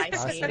be Spice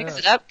spicy. it Mix up.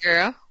 it up,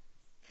 girl.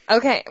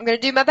 Okay, I'm going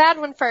to do my bad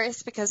one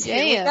first because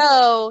here we Yeah.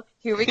 go.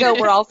 Here we go.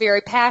 We're all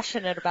very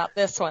passionate about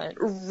this one.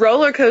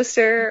 Roller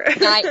coaster.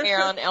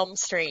 Nightmare on Elm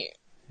Street.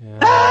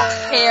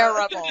 Yeah.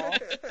 Terrible.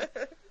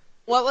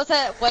 What was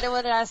it? What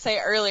did I say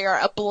earlier?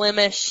 A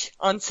blemish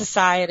on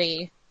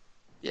society.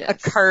 A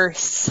Yes.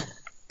 curse.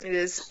 It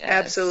is Yes.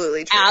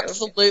 absolutely true.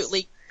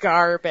 Absolutely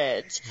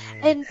garbage.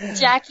 And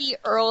Jackie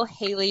Earl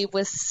Haley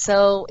was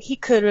he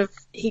could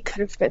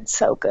have been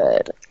so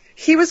good.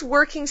 He was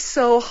working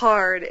so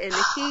hard, and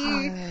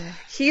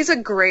he's a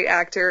great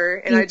actor,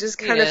 and I just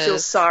kind of feel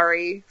is.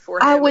 sorry for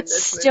him. I in would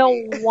this still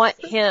movie.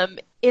 want him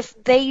if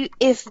they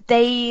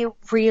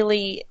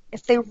really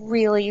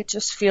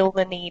just feel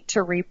the need to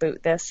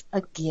reboot this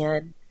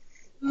again.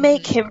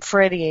 Make him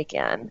Freddy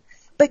again.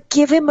 But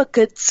give him a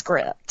good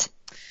script.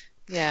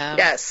 Yeah.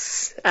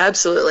 Yes,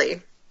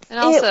 absolutely. And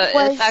also, It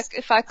was-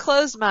 if I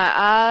closed my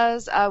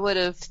eyes, I would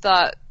have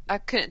thought I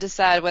couldn't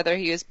decide whether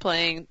he was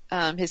playing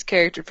his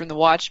character from The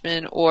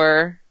Watchmen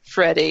or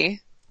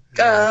Freddy.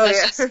 Oh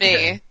That's just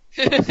me.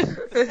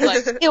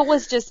 It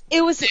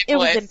was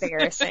boy.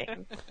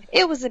 embarrassing.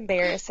 It was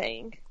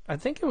embarrassing. I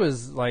think it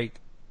was like,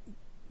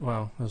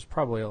 well, it was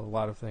probably a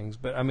lot of things,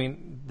 but I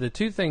mean, the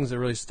two things that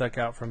really stuck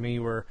out for me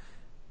were,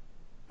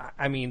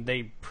 I mean,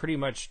 they pretty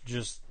much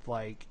just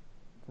like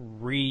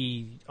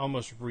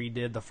almost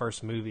redid the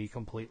first movie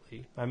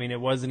completely. I mean, it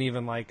wasn't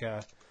even like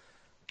I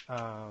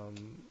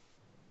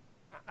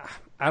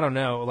don't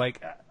know.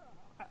 Like,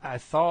 I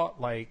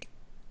thought like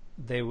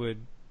they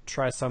would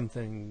try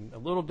something a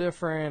little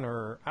different,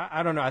 or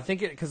I don't know. I think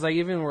because they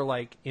even were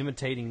like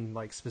imitating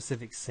like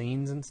specific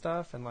scenes and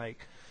stuff, and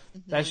like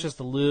that's just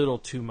a little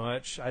too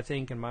much, I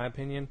think, in my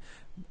opinion.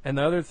 And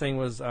the other thing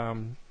was, I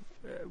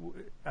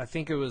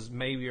think it was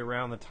maybe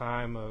around the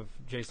time of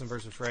Jason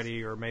versus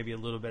Freddy, or maybe a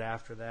little bit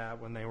after that,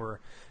 when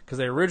because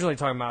they were originally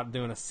talking about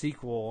doing a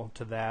sequel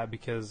to that,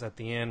 because at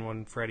the end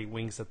when Freddy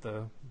winks at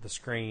the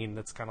screen,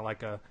 that's kind of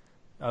like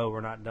oh,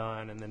 we're not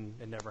done, and then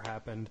it never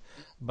happened.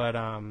 But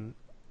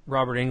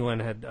Robert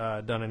Englund had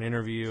done an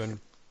interview, and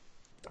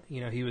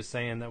he was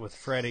saying that with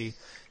Freddy,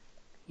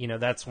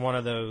 that's one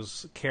of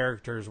those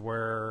characters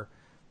where,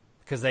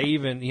 because they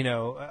even,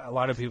 a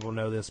lot of people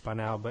know this by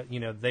now, but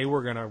they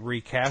were going to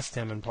recast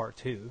him in part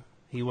 2.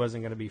 He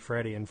wasn't going to be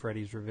Freddy in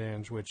Freddy's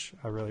Revenge, which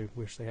I really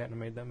wish they hadn't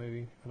made that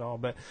movie at all.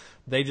 But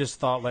they just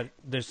thought,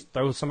 just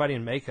throw somebody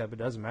in makeup. It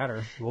doesn't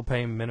matter. We'll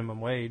pay him minimum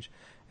wage.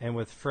 And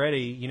with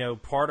Freddy,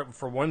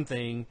 for one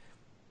thing,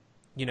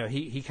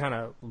 he kind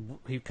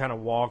of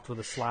walked with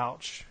a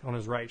slouch on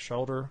his right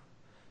shoulder,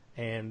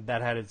 and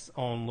that had its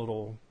own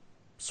little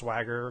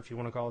swagger, if you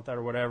want to call it that,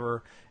 or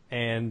whatever.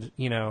 And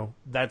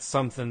that's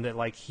something that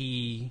like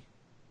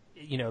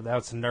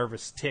that's a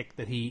nervous tick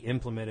that he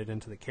implemented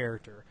into the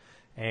character.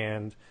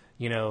 And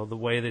the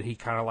way that he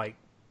kind of like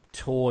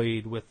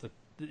toyed with the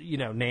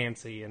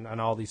Nancy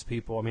and all these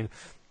people. I mean,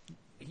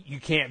 you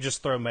can't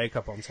just throw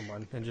makeup on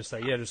someone and just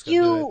say, yeah, just go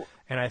do it.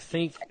 And I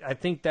think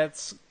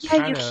that's you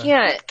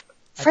can't.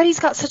 Freddy's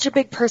got such a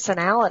big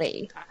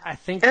personality. I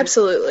think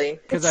absolutely,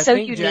 because I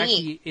think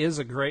Jackie is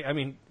a great. I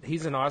mean,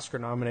 he's an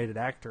Oscar-nominated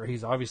actor.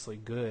 He's obviously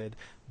good,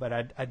 but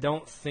I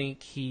don't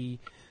think he.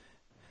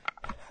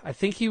 I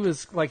think he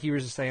was, like you were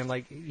just saying,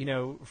 like,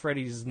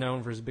 Freddy's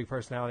known for his big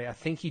personality. I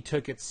think he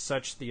took it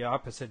such the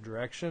opposite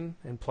direction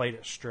and played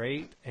it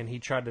straight, and he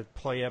tried to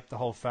play up the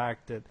whole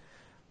fact that,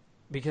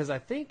 because I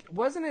think,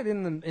 wasn't it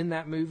in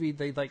that movie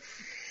they like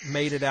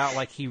made it out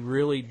like he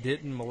really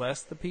didn't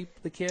molest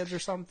the kids or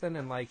something,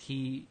 and like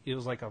it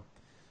was like a.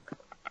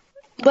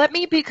 Let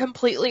me be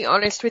completely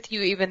honest with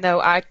you, even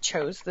though I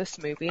chose this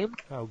movie.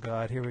 Oh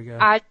God, here we go.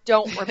 I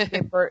don't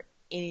remember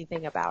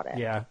anything about it.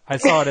 Yeah, I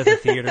saw it at the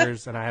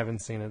theaters, and I haven't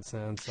seen it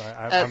since.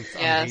 I'm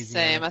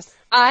same.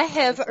 I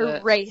have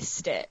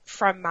erased it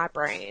from my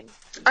brain.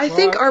 I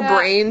think our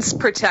brains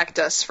protect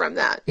us from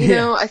that.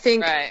 I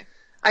think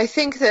I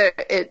think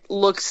that it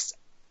looks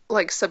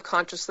like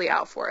subconsciously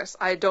out for us.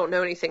 I don't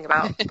know anything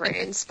about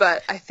brains,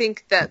 but I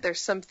think that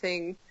there's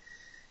something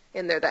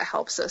in there that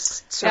helps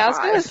us survive.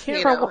 Yeah, I was going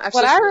to say, from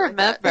what I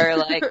remember,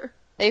 like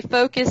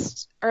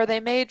they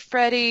made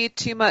Freddy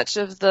too much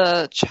of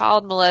the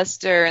child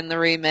molester in the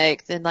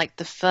remake than like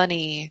the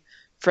funny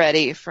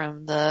Freddy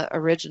from the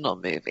original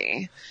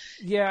movie.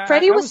 Yeah,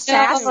 Freddy was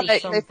sassy.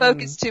 They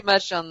focused too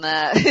much on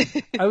that.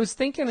 I was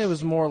thinking it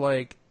was more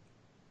like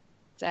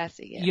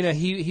sassy. Yes.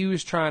 He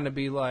was trying to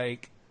be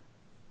like,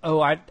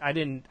 oh, I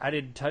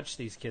didn't touch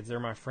these kids. They're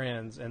my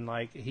friends, and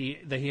like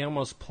he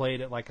almost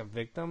played it like a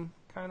victim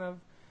kind of.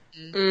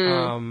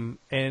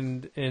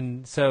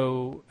 And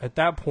so at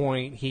that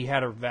point he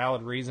had a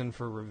valid reason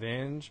for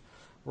revenge,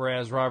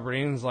 whereas Robert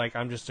Englund's like,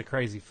 I'm just a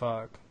crazy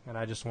fuck, and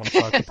I just want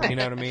to fuck with, you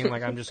know what I mean?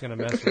 Like, I'm just gonna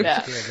mess with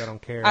these kids. I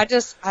don't care. I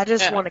just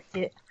want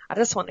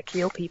to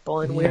kill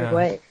people in weird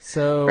ways.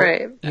 So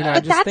right.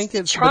 I just think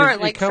it's charm.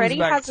 Like Freddy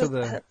has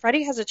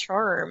a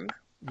charm.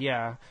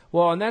 Yeah.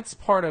 Well, and that's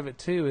part of it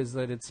too, is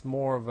that it's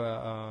more of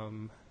a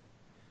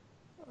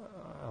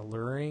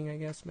alluring, I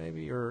guess,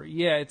 maybe, or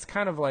it's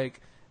kind of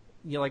like.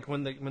 Like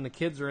when the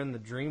kids are in the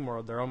dream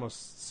world, they're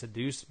almost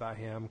seduced by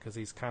him because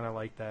he's kind of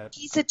like that.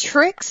 He's a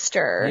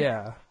trickster.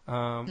 Yeah,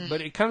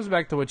 but it comes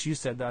back to what you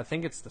said, though. I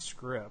think it's the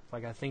script.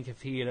 Like, I think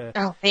if he had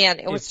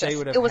it was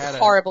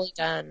horribly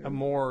done. A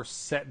more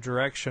set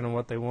direction on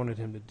what they wanted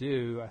him to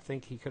do, I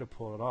think he could have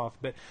pulled it off.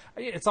 But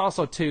it's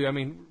also too. I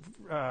mean,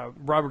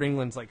 Robert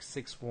Englund's like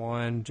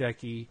 6'1",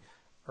 Jackie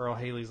Earl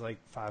Haley's like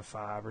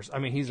 5'5", or I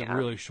mean, he's a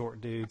really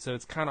short dude, so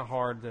it's kind of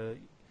hard to.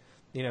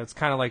 It's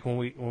kind of like when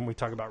we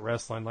talk about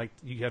wrestling, like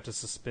you have to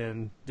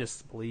suspend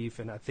disbelief,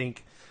 and I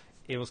think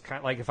it was kind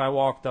of like if I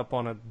walked up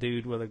on a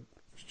dude with a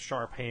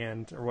sharp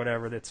hand or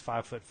whatever that's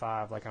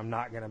 5'5", like I'm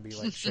not gonna be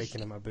like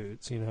shaking in my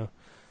boots, I'm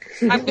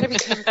gonna be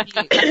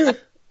confused.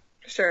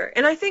 Sure,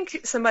 and I think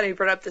somebody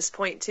brought up this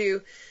point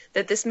too,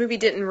 that this movie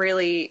didn't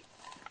really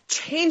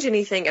change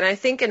anything, and I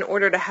think in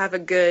order to have a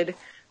good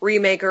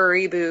remake or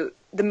reboot,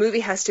 the movie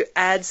has to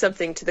add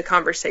something to the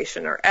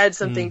conversation or add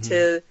something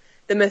to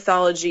the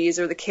mythologies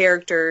or the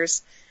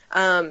characters,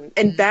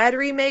 and bad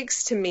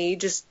remakes to me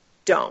just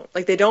don't.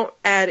 Like, they don't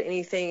add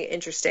anything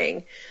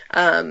interesting,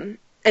 and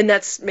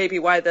that's maybe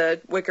why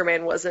the Wicker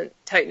Man wasn't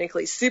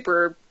technically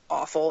super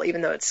awful, even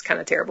though it's kind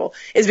of terrible,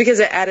 is because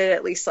it added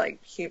at least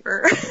like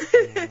humor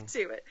to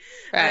it.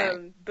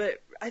 Right.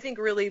 But I think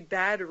really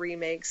bad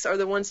remakes are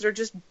the ones that are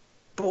just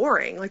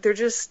boring. Like, they're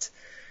just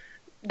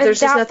there's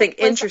just that nothing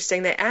was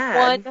interesting they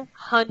add.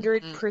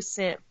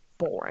 100%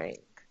 boring.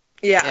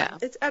 Yeah,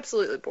 it's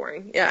absolutely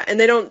boring. Yeah, and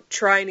they don't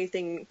try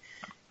anything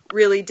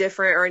really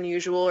different or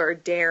unusual or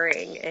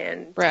daring.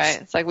 And Right.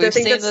 It's like we've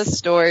seen this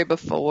story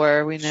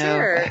before. We know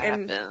what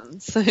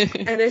happens.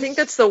 And I think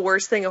that's the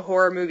worst thing a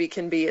horror movie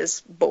can be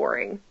is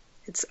boring.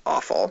 It's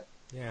awful.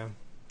 Yeah.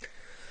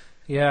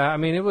 Yeah, I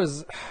mean, it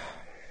was,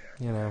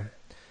 you know,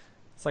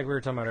 it's like we were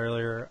talking about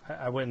earlier.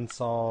 I went and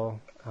saw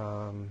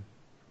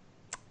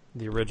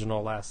the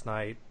original last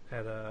night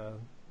at the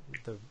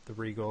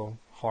Regal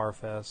Horror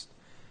Fest.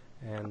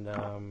 And,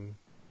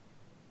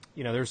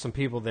 you know, there were some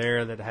people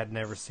there that had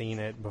never seen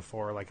it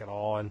before, like, at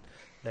all, and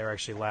they were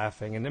actually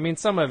laughing. And, I mean,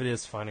 some of it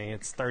is funny.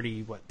 It's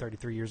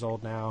 33 years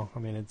old now. I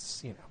mean,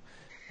 it's, you know.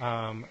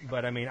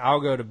 But, I mean, I'll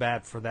go to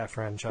bat for that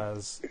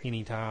franchise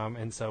anytime.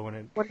 And so when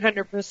it...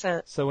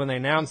 100%. So when they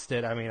announced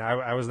it, I mean,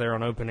 I was there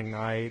on opening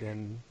night,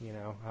 and, you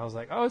know, I was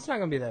like, oh, it's not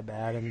going to be that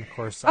bad. And, of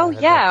course...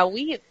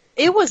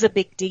 It was a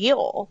big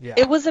deal. Yeah.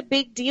 It was a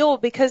big deal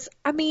because,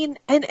 I mean,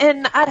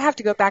 and I'd have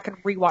to go back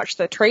and rewatch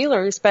the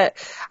trailers, but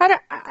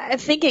I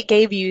think it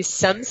gave you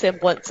some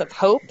semblance of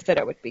hope that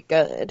it would be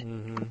good.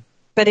 Mm-hmm.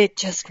 But it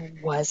just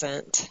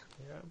wasn't.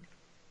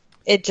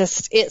 Yeah.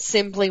 It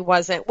simply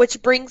wasn't.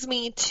 Which brings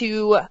me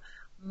to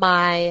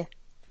my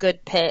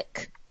good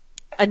pick.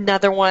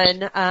 Another one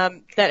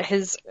that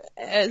has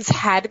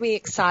had me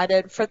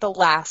excited for the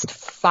last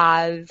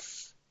five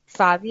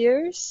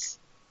years.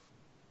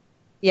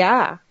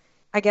 Yeah.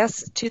 I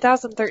guess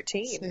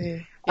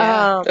 2013.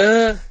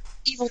 Yeah.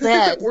 Evil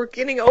Dead. We're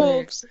getting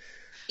old.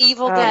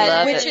 Evil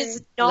Dead, which it.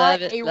 is not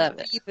Love it, a love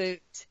it. reboot.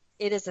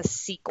 It is a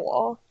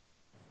sequel.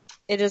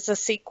 It is a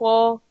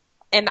sequel,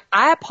 and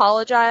I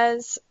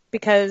apologize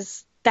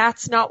because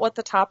that's not what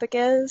the topic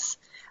is,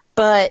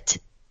 but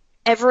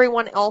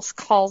everyone else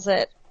calls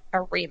it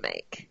a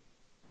remake.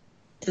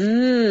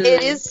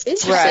 It is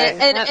interesting. Right.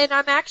 And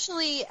I'm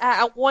actually,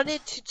 I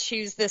wanted to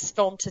choose this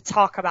film to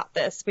talk about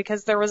this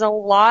because there was a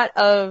lot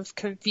of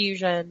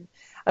confusion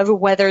of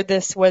whether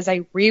this was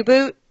a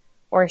reboot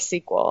or a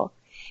sequel.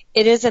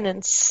 It is an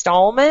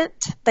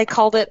installment. They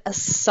called it a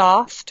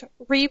soft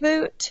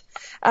reboot,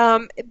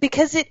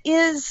 because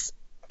it's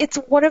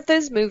one of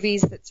those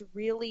movies that's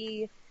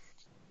really,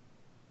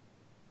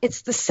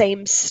 it's the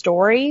same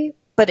story,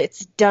 but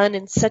it's done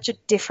in such a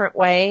different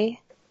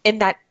way. In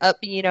that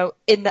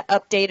in the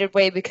updated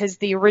way, because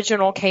the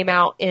original came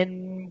out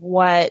in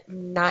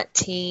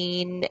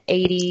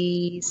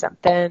 1980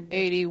 something,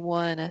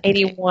 81.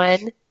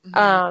 81,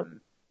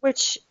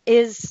 which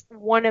is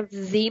one of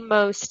the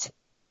most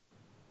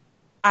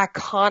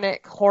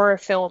iconic horror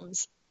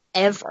films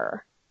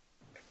ever,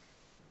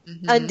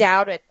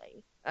 undoubtedly.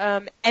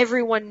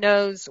 Everyone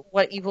knows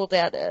what Evil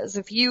Dead is.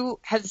 If you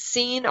have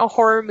seen a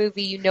horror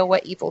movie, you know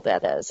what Evil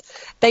Dead is.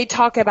 They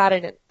talk about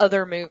it in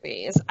other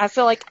movies. I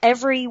feel like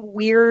every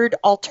weird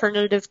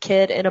alternative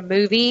kid in a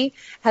movie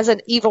has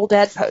an Evil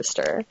Dead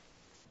poster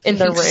in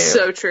their room.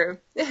 So true.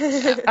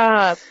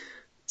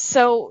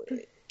 So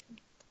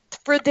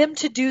for them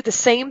to do the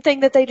same thing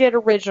that they did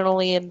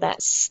originally in the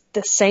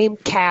same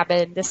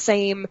cabin, this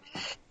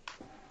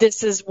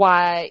is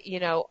why,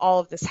 all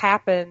of this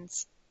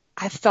happens.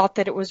 I thought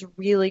that it was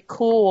really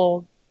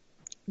cool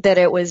that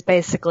it was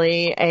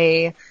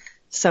basically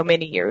so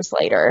many years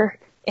later,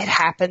 it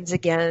happens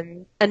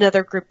again.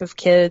 Another group of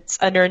kids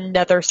under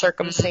another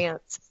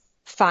circumstance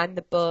find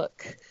the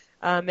book.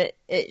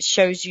 It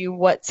shows you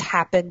what's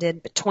happened in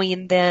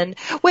between then,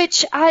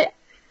 which I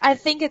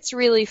think it's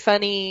really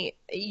funny.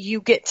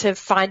 You get to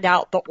find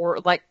out the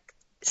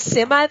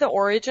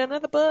origin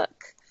of the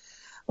book,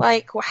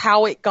 like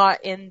how it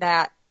got in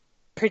that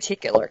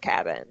particular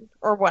cabin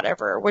or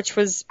whatever, which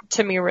was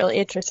to me really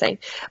interesting.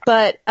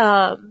 But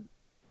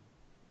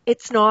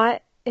it's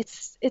not a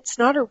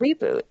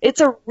reboot. It's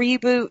a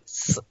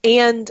reboot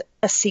and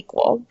a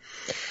sequel.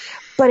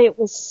 But it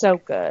was so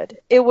good.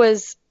 It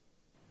was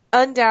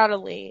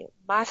undoubtedly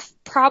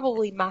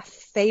probably my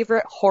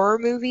favorite horror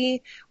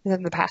movie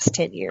within the past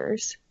 10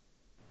 years.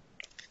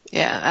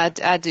 Yeah,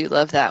 I do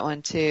love that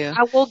one too.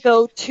 I will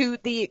go to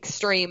the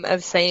extreme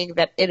of saying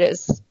that it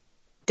is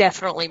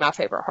definitely my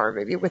favorite horror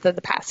movie within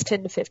the past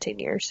 10 to 15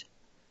 years.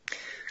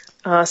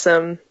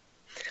 Awesome.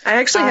 I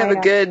actually have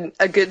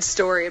a good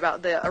story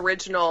about the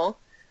original.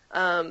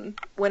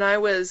 When I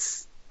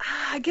was,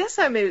 I guess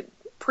I'm a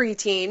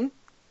preteen,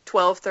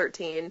 12,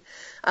 13.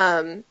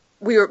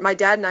 My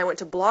dad and I went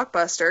to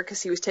Blockbuster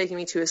because he was taking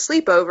me to a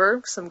sleepover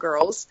with some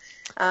girls.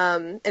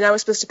 And I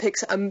was supposed to pick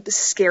a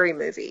scary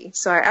movie.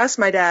 So I asked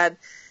my dad,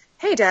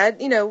 hey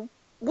Dad,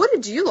 what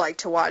did you like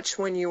to watch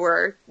when you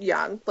were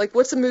young? Like,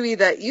 what's a movie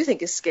that you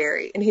think is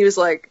scary? And he was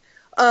like,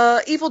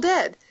 Evil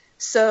Dead.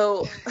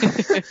 So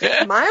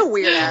my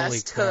weird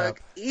ass took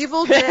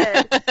Evil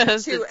Dead to a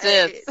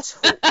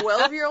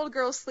 12-year-old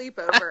girl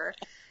sleepover.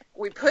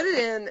 We put it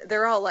in.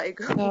 They're all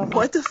like,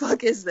 what the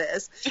fuck is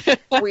this?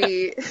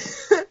 We're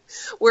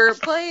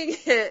playing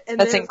it. And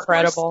that's then,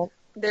 incredible.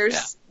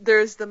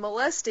 there's the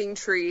molesting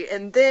tree,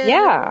 and then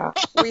Yeah.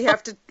 we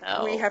have to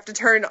No. we have to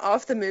turn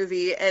off the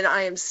movie, and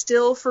I am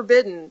still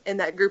forbidden in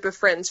that group of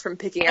friends from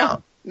picking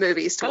out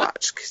movies to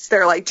watch, because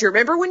they're like, "Do you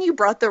remember when you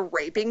brought the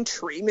raping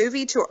tree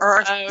movie to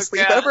our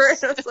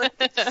sleepover?" And I was like,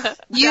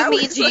 You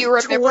mean, was do you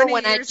like remember 20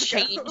 when I years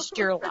ago. changed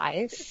your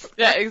life?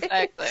 Yeah,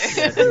 exactly.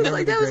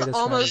 Like, that was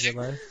almost Yeah.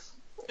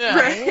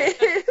 right.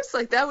 It's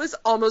like that was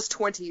almost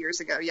 20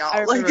 years ago, y'all. I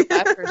remember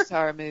Like, my first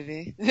horror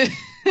movie.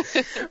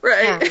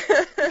 right.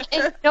 And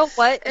you know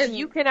what? If And-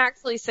 you can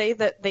actually say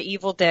that The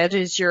Evil Dead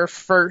is your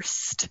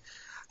first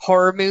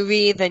horror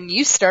movie, then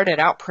you started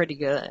out pretty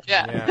good.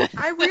 Yeah.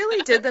 I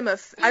really did them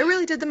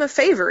a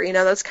favor. You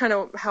know, that's kind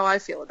of how I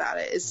feel about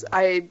it. Is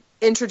I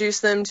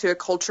introduced them to a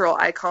cultural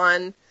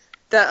icon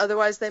that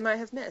otherwise they might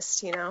have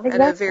missed. You know, at a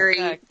Exactly. very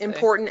Exactly.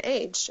 important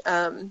age.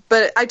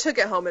 But I took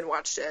it home and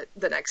watched it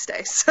the next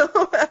day. So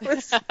I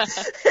was,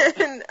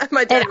 and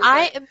my dad And was I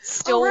like, am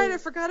still, "Oh right, I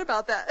forgot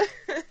about that."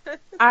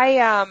 I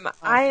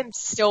am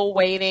still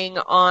waiting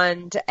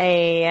on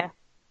a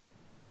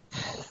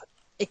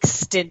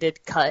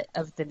extended cut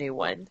of the new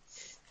one.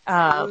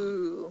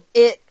 Ooh.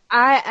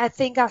 I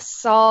think I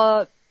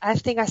saw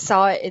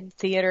it in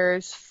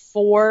theaters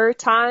 4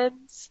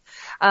 times.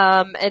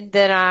 And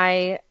then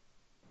I,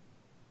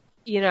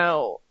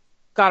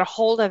 got a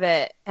hold of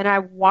it and I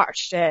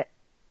watched it,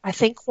 I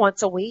think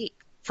once a week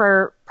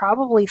for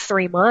probably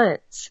 3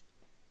 months.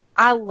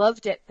 I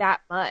loved it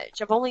that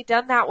much. I've only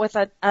done that with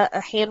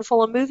a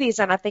handful of movies,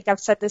 and I think I've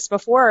said this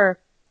before: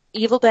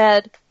 Evil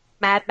Dead,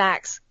 Mad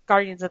Max,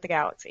 Guardians of the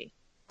Galaxy.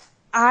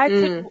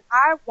 I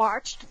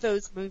watched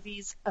those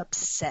movies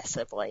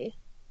obsessively.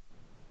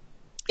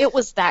 It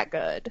was that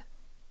good.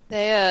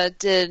 They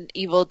did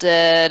Evil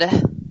Dead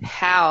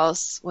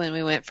House when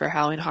we went for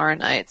Halloween Horror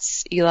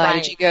Nights. Eli,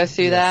 Right. did you go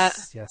through that?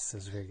 Yes, it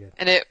was very good.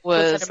 And it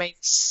Was was it amazing?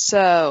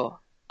 so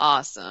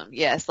awesome.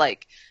 Yes,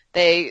 like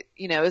they,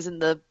 it was in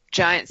the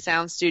giant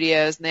sound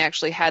studios, and they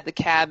actually had the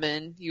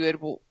cabin you would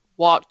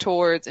walk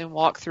towards and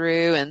walk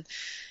through, and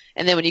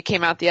then when you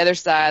came out the other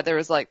side, there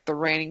was like the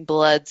raining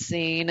blood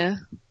scene.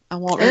 I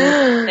won't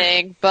ruin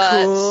anything,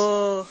 but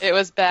Cool. it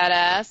was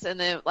badass. And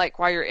then, like,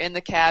 while you're in the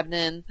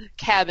cabin,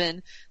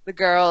 the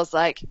girl's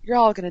like, "You're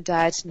all gonna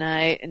die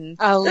tonight," and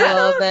I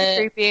love it.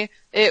 creepy.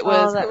 It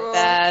was that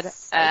was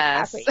so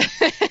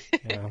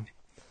badass.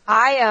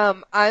 Yeah.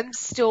 I'm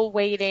still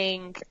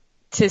waiting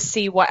to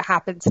see what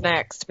happens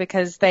next,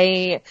 because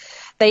they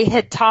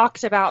had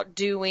talked about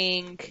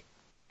doing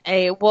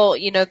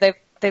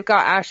they've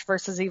got Ash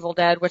versus Evil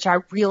Dead, which I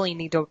really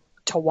need to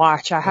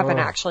watch. I haven't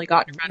actually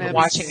gotten around to It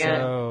watching was it.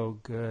 So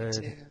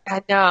good.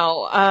 I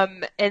know.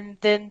 And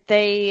then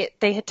they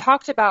had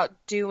talked about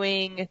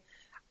doing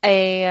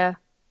a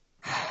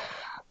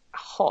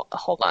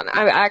hold on.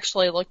 I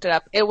actually looked it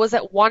up. It was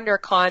at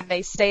WonderCon.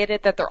 They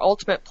stated that their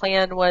ultimate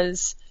plan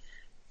was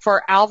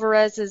for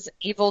Alvarez's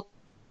Evil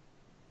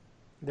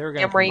They were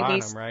going to Sam combine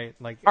Raimi's them, right?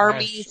 Like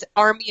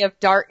Army of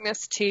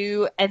Darkness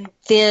 2, and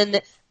then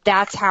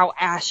that's how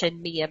Ash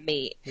and Mia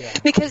meet. Yeah.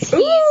 Because he's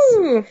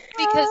Ooh. in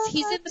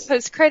the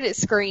post-credit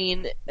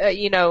screen,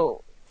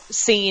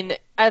 scene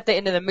at the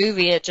end of the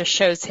movie. It just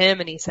shows him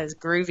and he says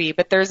groovy,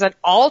 but there's an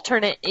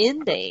alternate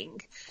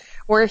ending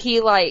where he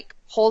like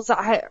pulls out.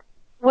 I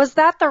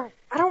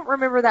don't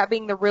remember that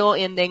being the real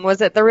ending.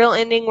 Was it the real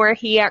ending where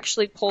he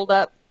actually pulled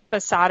up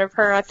beside of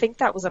her? I think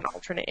that was an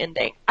alternate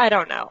ending. I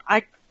don't know.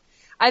 I've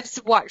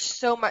watched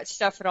so much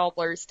stuff, it all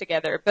blurs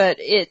together, but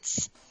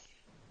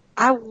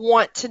I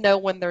want to know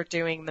when they're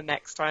doing the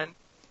next one.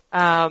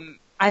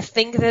 I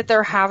think that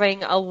they're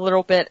having a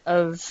little bit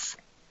of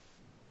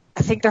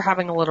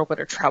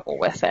trouble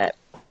with it.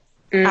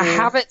 I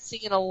haven't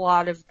seen a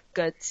lot of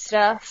good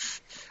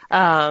stuff,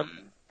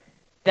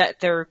 that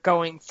they're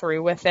going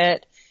through with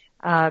it.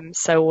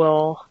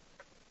 So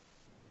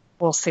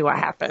we'll see what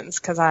happens,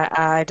 because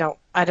I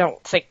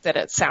don't think that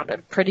it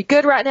sounded pretty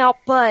good right now,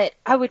 but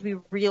I would be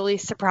really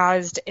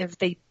surprised if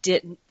they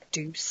didn't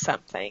do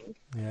something.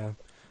 Yeah.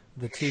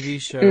 The TV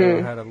show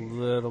had a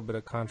little bit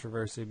of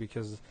controversy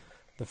because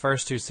the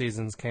first 2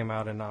 seasons came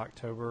out in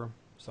October.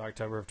 So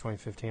October of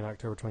 2015,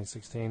 October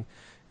 2016.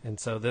 And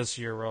so this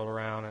year rolled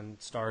around and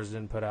Starz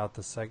didn't put out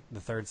the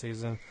 3rd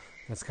season.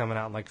 It's coming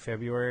out in like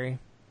February.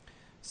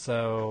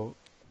 So,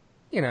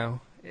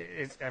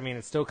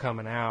 it's still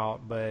coming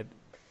out, but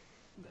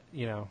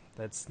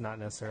that's not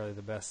necessarily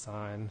the best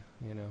sign,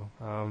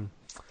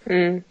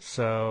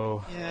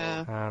 So,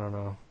 Yeah. I don't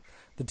know.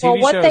 The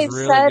TV show is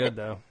really good,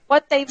 though.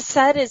 What they've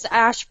said is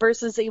Ash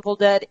versus Evil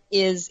Dead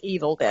is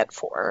Evil Dead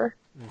 4.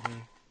 Mm-hmm.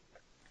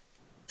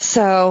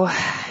 So,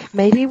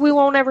 maybe we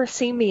won't ever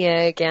see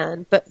Mia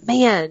again, but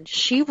man,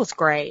 she was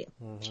great.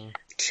 Mm-hmm.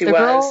 She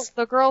was.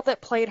 The girl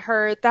that played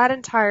her, that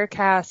entire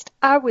cast,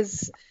 Jane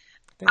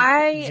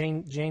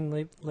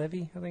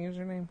Levy, I think is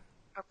her name.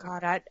 oh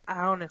God, I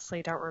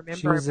honestly don't remember.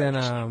 She was in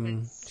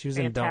she was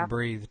in Don't fantastic.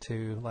 Breathe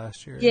too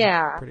last year.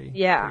 Yeah, pretty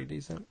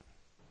decent.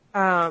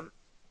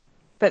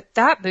 But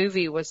that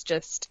movie was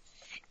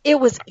it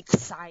was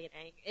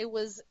exciting. It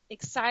was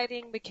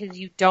exciting because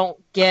you don't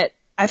get,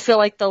 I feel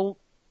like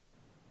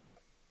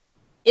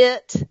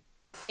It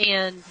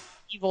and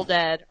Evil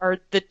Dead are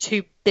the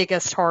two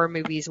biggest horror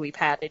movies we've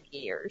had in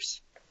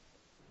years.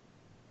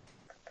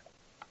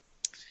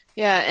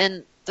 Yeah,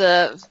 and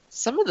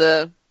some of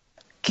the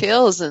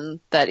kills in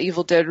that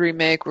Evil Dead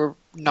remake were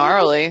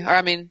gnarly. Or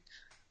I mean,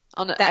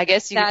 I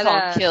guess you could call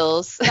them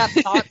kills.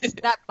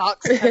 That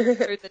box coming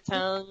through the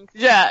tongue.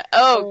 Yeah.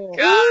 Oh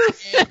God.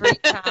 Every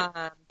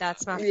time.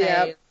 That's my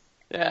fave.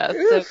 Yeah.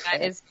 So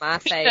that is my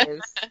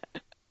fave.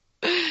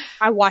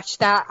 I watch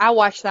that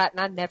and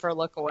I never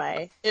look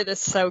away. It is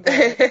so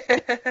good.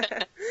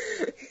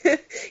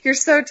 You're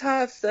so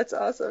tough. That's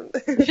awesome.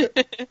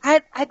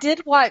 I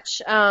did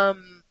watch, I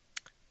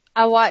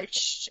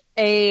watched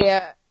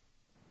a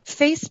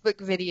Facebook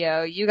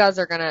video. You guys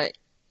are gonna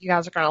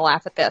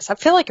laugh at this. I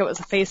feel like it was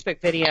a Facebook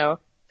video.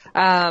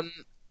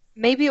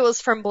 Maybe it was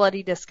from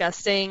Bloody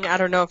Disgusting. I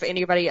don't know if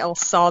anybody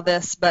else saw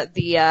this, but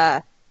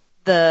the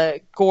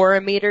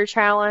Gore-meter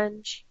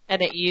challenge,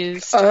 and it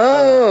used.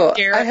 Oh,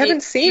 I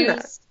haven't seen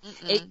that.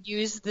 It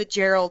used the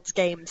Gerald's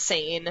Game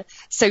scene.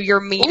 So your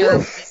meter,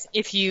 was,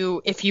 if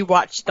you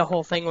watch the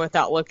whole thing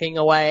without looking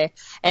away,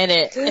 and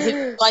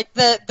it like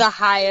the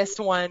highest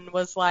one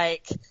was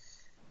like,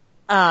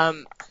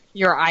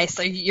 you're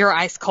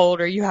ice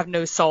cold, or you have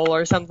no soul,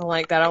 or something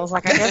like that. I was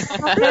like, I guess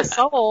I have no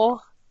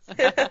soul.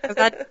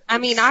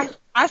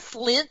 I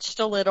flinched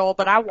a little,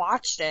 but I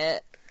watched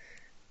it.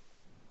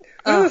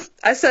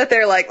 I sat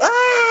there like,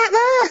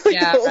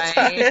 yeah,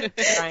 right.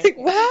 Like,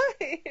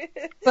 why?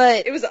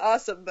 But it was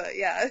awesome, but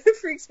yeah, it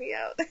freaks me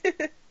out.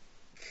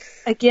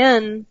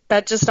 Again,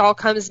 that just all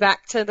comes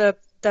back to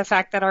the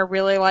fact that I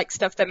really like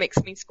stuff that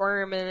makes me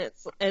squirm, and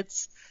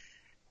it's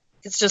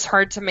just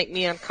hard to make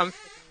me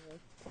uncomfortable.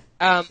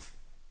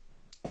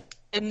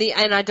 And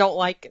I don't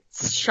like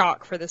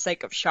shock for the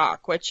sake of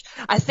shock, which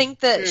I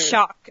think that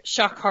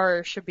shock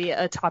horror should be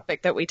a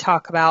topic that we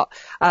talk about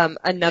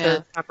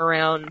another time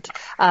around.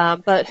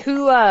 But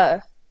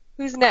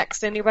who's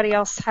next? Anybody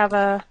else have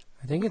a?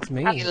 I think it's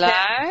me.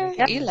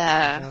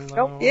 Eli.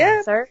 Nope.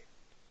 Yeah, sir.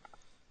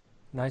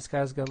 Nice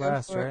guys go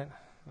last, right?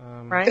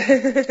 Right.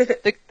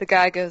 The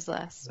guy goes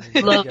last.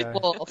 Love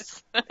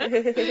Wolf.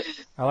 I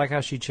like how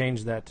she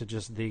changed that to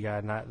just the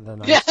guy, not the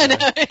nice guy.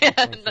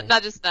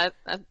 Not just nice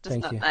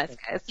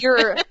guys.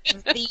 You're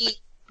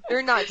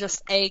not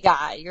just a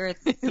guy. You're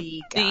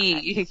the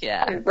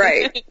guy.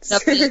 Right.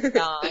 The big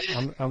dog.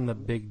 I'm the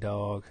big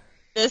dog.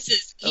 This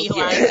is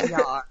Eli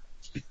Yar.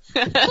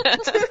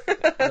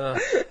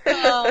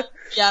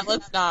 Yeah,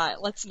 let's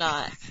not.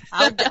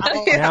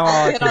 Now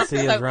all I can see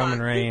is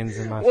Roman Reigns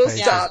in my face. We'll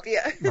stop,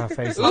 yeah. My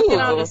face. We'll get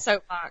on the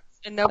soapbox.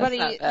 And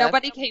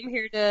nobody came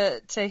here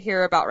to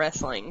hear about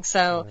wrestling.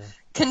 So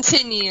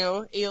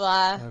continue,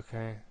 Eli.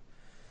 Okay.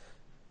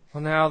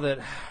 Well, now that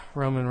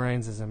Roman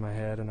Reigns is in my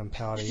head and I'm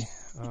pouty.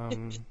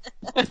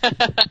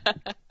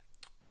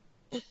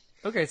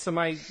 Okay, so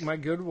my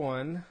good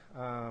one,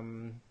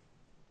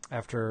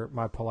 after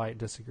my polite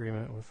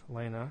disagreement with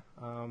Lena,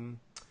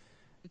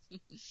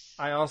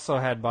 I also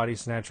had Body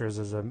Snatchers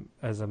as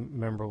a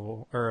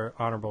memorable or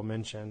honorable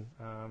mention.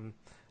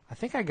 I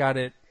think I got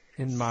it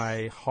in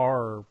my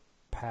horror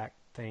pack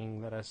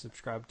thing that I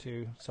subscribed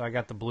to. So I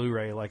got the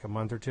Blu-ray like a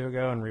month or two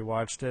ago and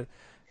rewatched it.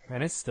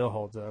 Man, it still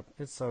holds up.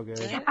 It's so good.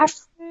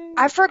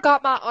 I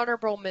forgot my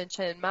honorable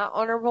mention. My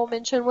honorable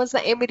mention was the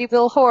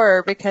Amityville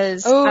Horror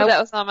because that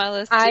was on my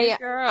list too,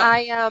 girl.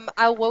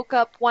 I woke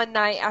up one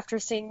night after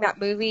seeing that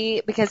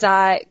movie because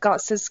I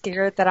got so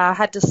scared that I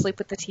had to sleep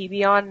with the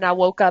TV on, and I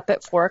woke up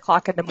at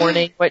 4:00 in the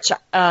morning, which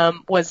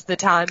was the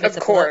time in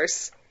the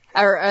course.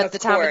 Or at the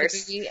time of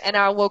the movie, and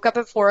I woke up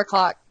at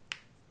 4:00.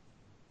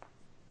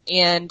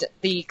 And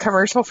the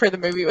commercial for the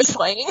movie was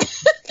playing.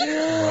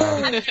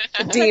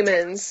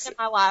 Demons. In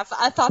my life,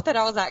 I thought that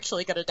I was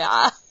actually going to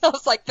die. I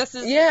was like, "This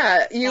is."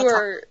 Yeah, you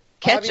were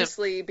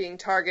obviously being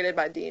targeted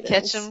by demons.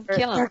 Catch them,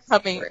 kill them. They're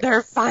coming.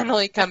 They're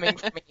finally coming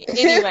for me.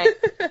 Anyway,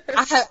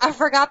 I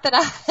forgot that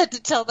I had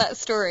to tell that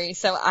story,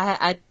 so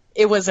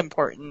it was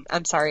important.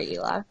 I'm sorry,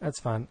 Eli. That's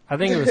fine. I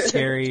think it was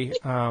scary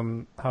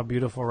how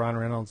beautiful Ron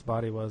Reynolds'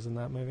 body was in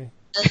that movie.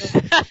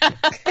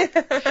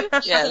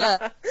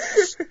 Yeah,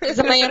 he's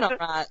a man, all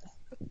right.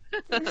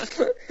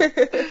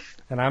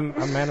 And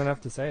I'm man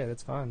enough to say it.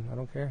 It's fine. I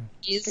don't care.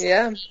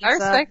 I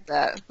respect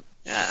that.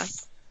 Yeah.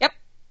 Yep.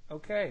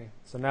 Okay,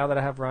 so now that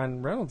I have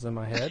Ryan Reynolds in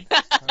my head,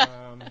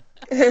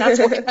 that's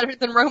way better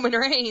than Roman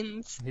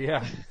Reigns.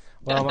 Yeah.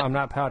 Well, I'm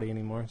not pouty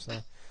anymore, so.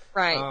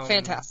 Right.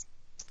 Fantastic.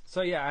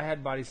 So yeah, I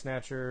had Body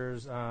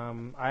Snatchers.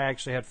 I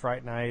actually had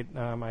Fright Night.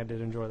 I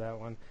did enjoy that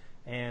one.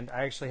 And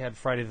I actually had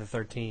Friday the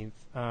 13th.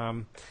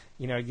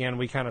 Again,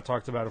 we kind of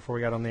talked about it before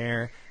we got on the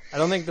air. I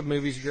don't think the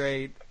movie's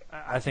great.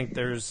 I think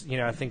there's,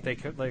 I think they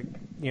could,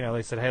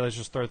 they said, hey, let's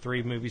just throw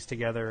 3 movies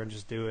together and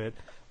just do it.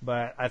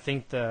 But I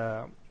think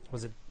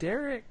was it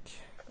Derek?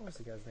 What was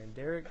the guy's name?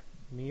 Derek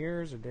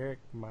Mears or Derek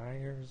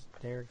Myers?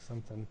 Derek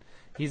something.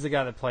 He's the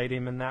guy that played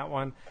him in that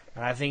one.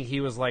 And I think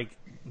he was,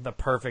 the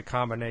perfect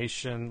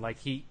combination.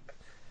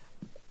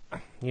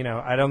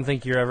 I don't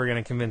think you're ever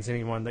going to convince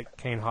anyone that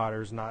Kane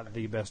Hodder's not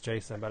the best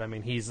Jason, but I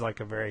mean, he's like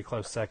a very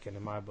close second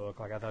in my book.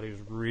 Like, I thought he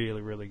was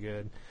really, really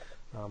good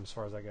as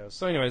far as that goes.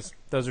 So, anyways,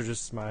 those are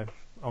just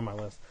on my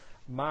list.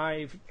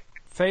 My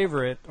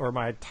favorite, or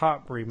my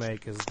top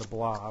remake, is The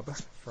Blob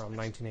from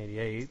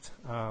 1988.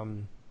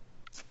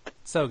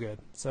 So good.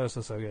 So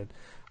good.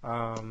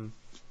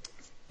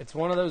 It's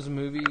one of those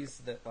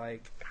movies that,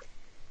 like,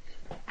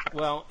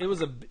 well, it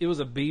was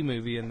a B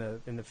movie in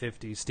the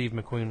 50s. Steve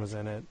McQueen was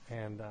in it,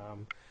 and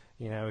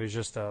it was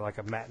just like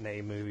a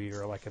matinee movie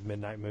or like a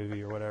midnight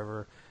movie or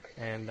whatever.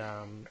 And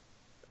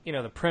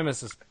the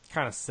premise is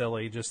kind of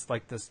silly, just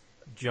like this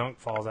junk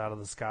falls out of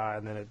the sky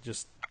and then it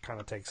just kind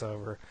of takes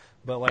over.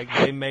 But like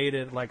they made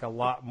it like a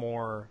lot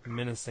more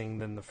menacing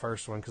than the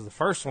first one, because the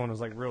first one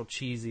was like real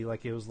cheesy,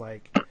 like it was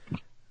like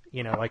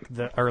like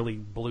the early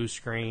blue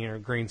screen or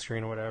green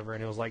screen or whatever,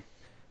 and it was like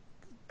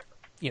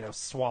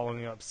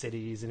swallowing up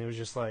cities, and it was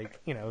just like,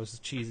 it was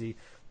cheesy.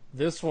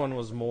 This one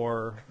was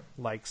more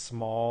like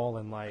small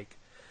and like,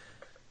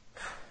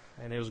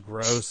 and it was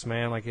gross,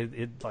 man. Like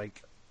it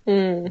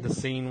the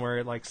scene where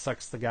it like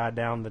sucks the guy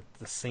down the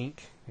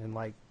sink and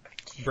like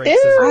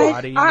breaks his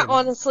body. I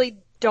honestly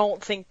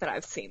don't think that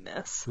I've seen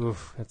this.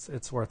 Oof,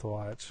 it's worth a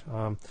watch.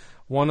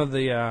 One of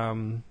the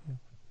and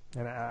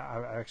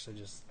I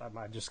actually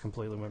I just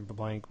completely went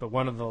blank, but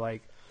one of the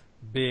like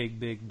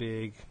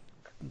big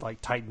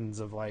like titans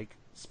of like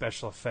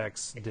special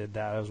effects did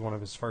that. It was one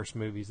of his first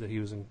movies that he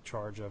was in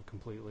charge of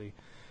completely,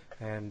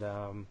 and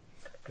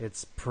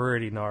it's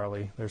pretty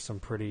gnarly. There's some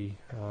pretty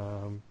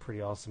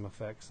awesome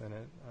effects in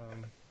it.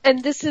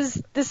 And this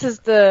is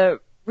the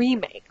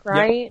remake,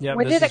 right? Yep,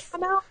 when did it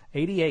come out?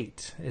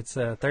 88. It's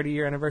a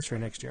 30-year anniversary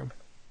next year.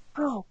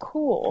 Oh,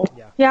 cool.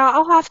 Yeah,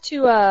 I'll have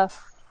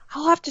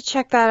to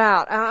check that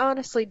out. I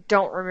honestly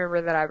don't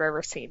remember that I've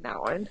ever seen that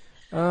one.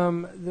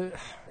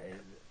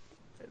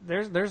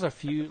 There's a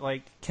few,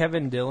 like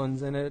Kevin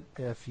Dillon's in it.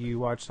 If you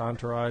watched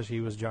Entourage, he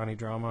was Johnny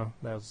Drama.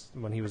 That was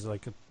when he was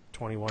like a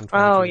 21, 22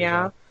 Oh, years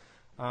yeah.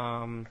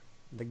 old.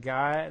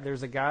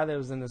 There's a guy that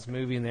was in this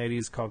movie in the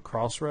 80s called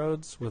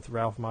Crossroads with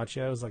Ralph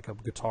Macchio. It's like a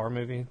guitar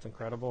movie. It's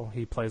incredible.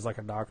 He plays like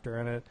a doctor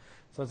in it.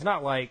 So it's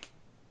not like,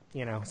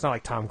 it's not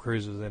like Tom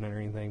Cruise was in it or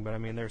anything, but I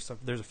mean, there's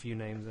a few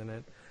names in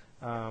it.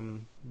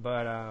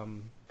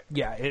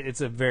 Yeah,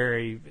 it's a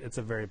very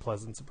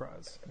pleasant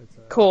surprise.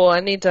 Cool. I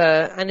need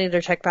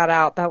to check that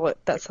out.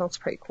 That sounds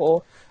pretty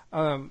cool.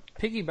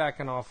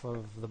 Piggybacking off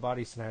of the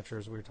Body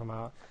Snatchers we were talking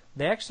about,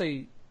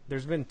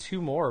 there's been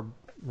two more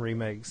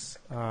remakes.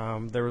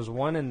 There was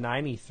one in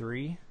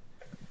 93.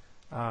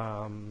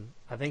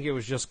 I think it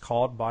was just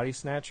called Body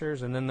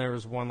Snatchers, and then there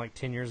was one like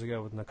 10 years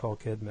ago with Nicole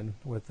Kidman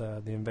with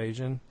The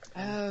Invasion.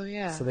 Oh,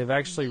 yeah. So they've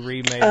actually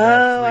remade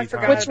that 3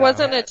 times. Which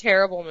wasn't a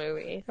terrible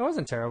movie. It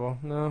wasn't terrible.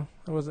 No,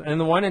 it wasn't. And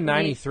the one in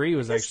 93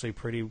 was actually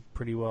pretty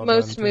well done.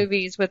 Most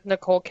movies with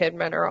Nicole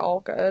Kidman are all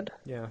good.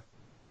 Yeah.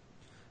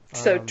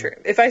 So true.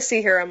 If I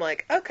see her, I'm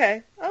like,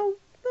 okay, I'll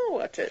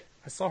watch it.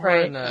 I saw her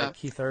and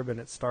Keith Urban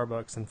at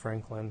Starbucks in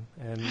Franklin,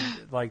 and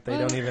like they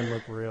don't even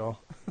look real.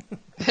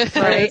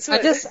 Right.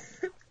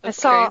 I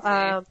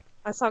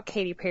saw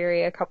Katy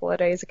Perry a couple of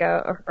days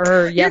ago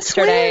or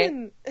yesterday,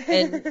 and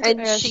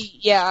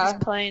she's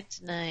playing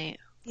tonight.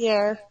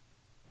 Yeah,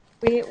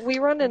 we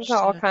run into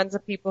all kinds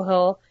of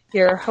people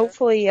here.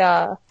 Hopefully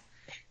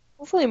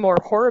more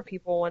horror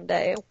people one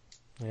day.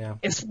 Yeah.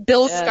 If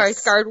Bill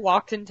Skarsgård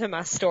walked into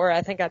my store,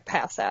 I think I'd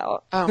pass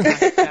out. Oh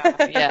my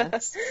god,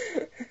 yes.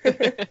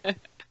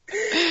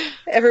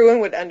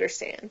 Everyone would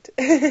understand.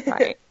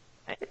 Right.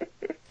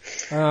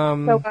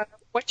 So,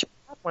 what's your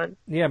bad one?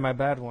 Yeah, my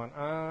bad one.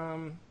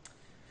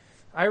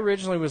 I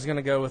originally was going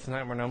to go with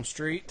Nightmare on Elm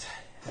Street,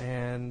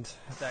 and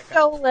that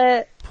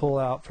got pulled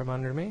out from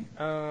under me.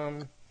 So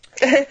I'm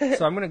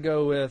going to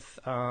go with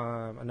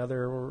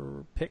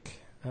another pick.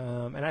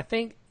 And I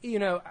think,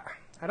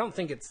 I don't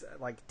think it's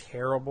like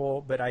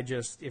terrible, but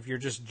if you're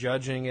just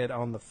judging it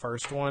on the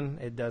first one,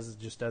 it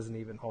just doesn't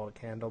even hold a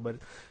candle. But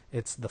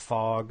it's The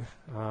Fog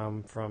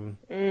from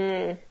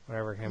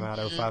whatever came out,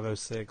 05,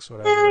 06,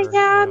 whatever.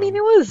 Yeah, I mean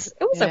it was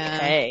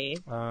okay.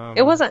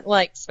 It wasn't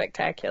like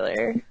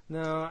spectacular.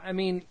 No, I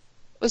mean,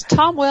 was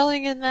Tom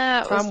Welling in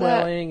that? Tom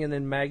Welling, and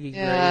then Maggie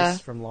Grace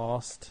from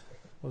Lost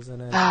was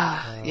in it.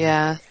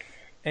 Yeah.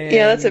 And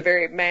that's a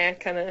very meh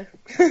kind of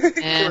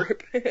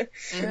group. I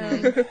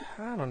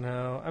don't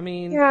know. I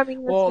mean,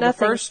 well, the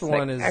first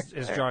one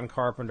is John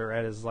Carpenter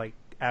at his like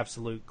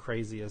absolute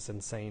craziest,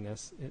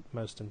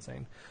 most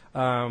insane.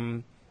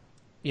 The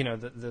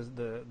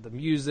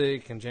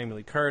music and Jamie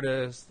Lee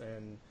Curtis,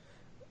 and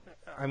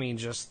I mean,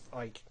 just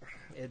like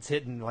it's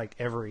hitting like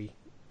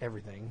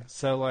everything.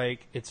 So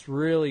like it's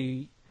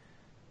really.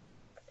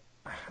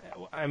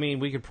 I mean,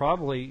 we could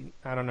probably,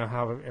 I don't know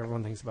how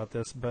everyone thinks about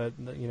this, but,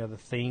 the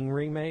Thing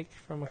remake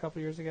from a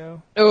couple years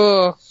ago.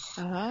 Oh,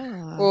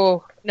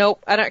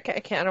 nope. I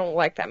don't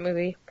like that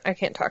movie. I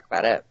can't talk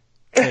about it.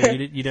 So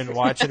you didn't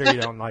watch it, or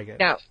you don't like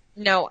it?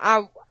 No,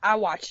 I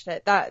watched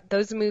it.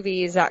 Those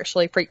movies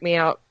actually freak me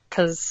out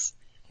because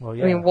Well,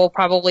 yeah. I mean, we'll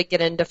probably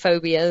get into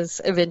phobias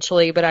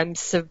eventually, but I'm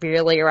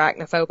severely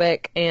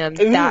arachnophobic, and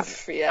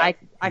Oof, yeah.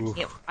 I Oof,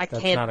 can't, I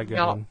that's can't not a good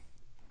one.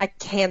 I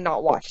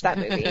cannot watch that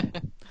movie.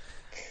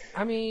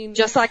 I mean,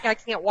 Just like I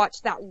can't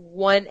watch that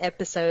one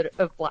episode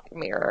of Black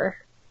Mirror.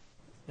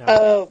 no.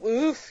 Oh,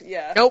 oof,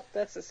 yeah. Nope.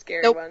 That's a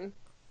scary Nope. one.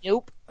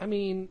 Nope. I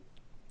mean,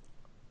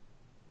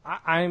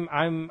 I'm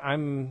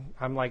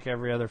like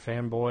every other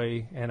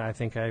fanboy, and I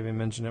think I even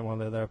mentioned it in one of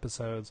the other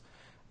episodes.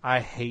 I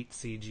hate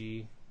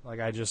CG. Like,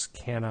 I just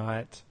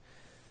cannot.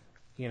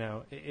 You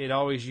know, it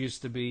always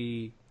used to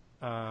be,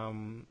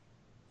 something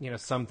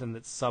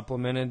that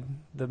supplemented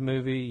the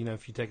movie. You know,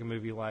 if you take a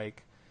movie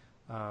like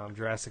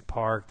Jurassic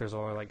Park, there's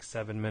only like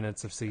 7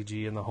 minutes of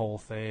CG in the whole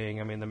thing.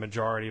 I mean, the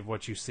majority of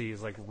what you see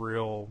is like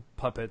real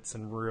puppets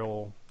and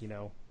real,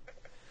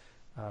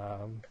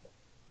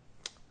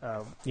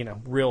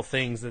 real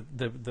things that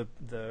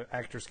the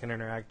actors can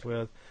interact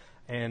with,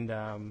 and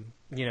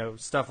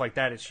stuff like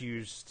that. It's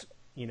used,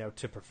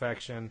 to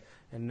perfection.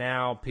 And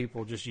now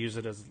people just use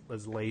it as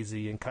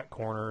lazy and cut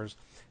corners.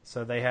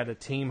 So they had a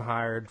team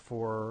hired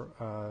for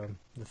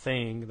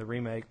the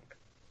remake,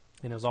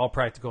 and it was all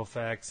practical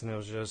effects, and it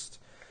was just,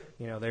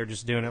 they were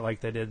just doing it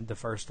like they did the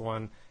first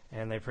one,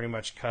 and they pretty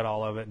much cut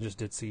all of it and just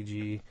did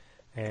CG.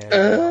 And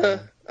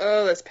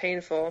oh, that's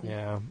painful.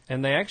 yeah,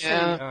 and they actually,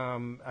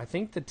 I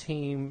think the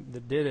team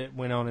that did it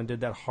went on and did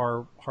that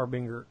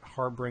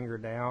Harbinger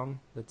Down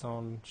that's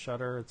on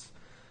Shudder. It's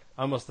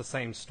almost the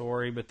same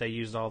story, but they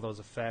used all those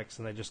effects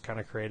and they just kind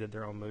of created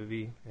their own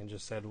movie and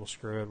just said, well,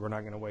 screw it, we're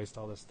not going to waste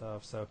all this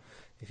stuff. So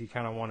if you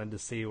kind of wanted to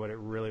see what it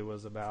really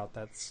was about,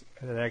 it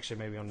actually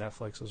may be on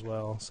Netflix as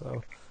well.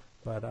 So,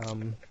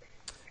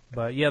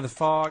 but yeah, The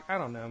Fog, I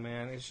don't know,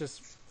 man. It's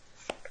just,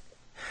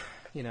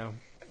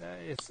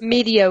 it's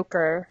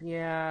Mediocre.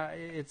 yeah,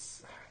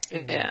 it's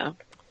Yeah.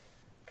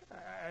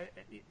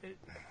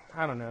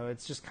 I don't know.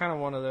 It's just kind of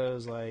one of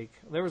those, like,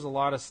 there was a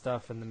lot of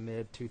stuff in the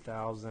mid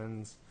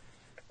 2000s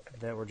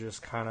that were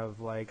just kind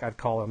of like, I'd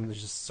call them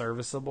just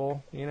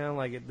serviceable,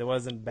 like it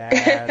wasn't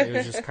bad. It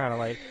was just kind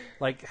of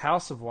like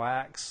House of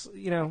Wax,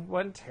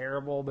 wasn't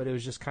terrible, but it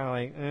was just kind of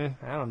like,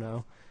 I don't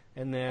know.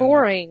 And then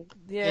Boring.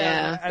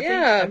 Yeah.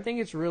 Yeah. I think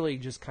it's really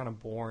just kind of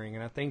boring,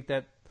 and I think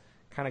that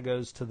kind of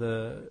goes to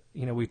the,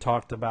 we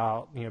talked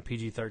about,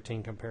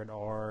 PG-13 compared to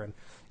R, and,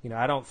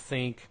 I don't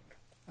think,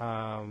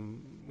 I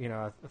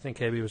think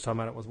KB was talking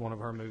about it was one of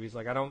her movies.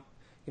 Like, I don't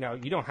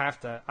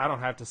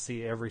have to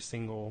see every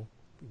single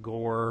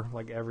gore,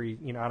 like every,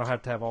 I don't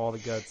have to have all the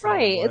guts. Right.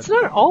 And all the It's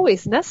blood. not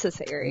always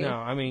necessary. No,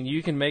 I mean,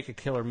 you can make a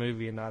killer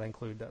movie and not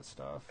include that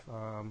stuff.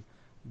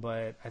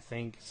 But I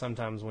think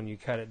sometimes when you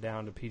cut it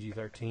down to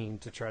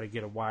PG-13 to try to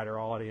get a wider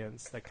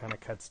audience, that kind of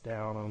cuts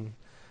down on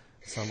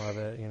some of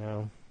it,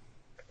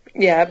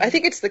 Yeah, I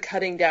think it's the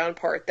cutting down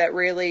part that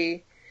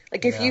really,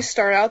 like, if Yeah. you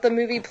start out the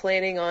movie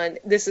planning on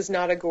this is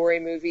not a gory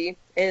movie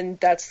and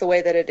that's the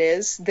way that it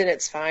is, then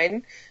it's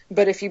fine.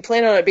 But if you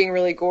plan on it being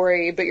really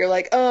gory, but you're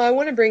like, oh, I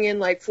want to bring in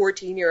like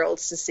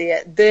 14-year-olds to see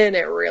it, then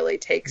it really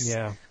takes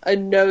Yeah. a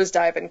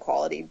nosedive in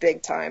quality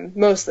big time,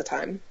 most of the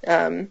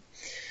time.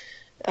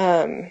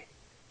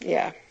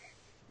 Yeah.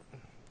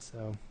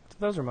 So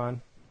those are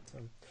mine.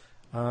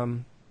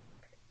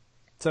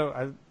 So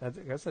I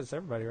guess that's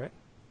everybody, right?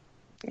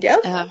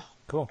 Yep.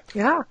 Cool.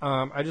 Yeah.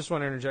 I just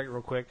want to interject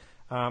real quick.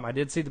 I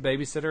did see The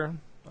Babysitter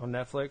on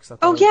Netflix. I thought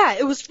Oh, yeah.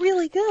 It was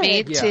really good.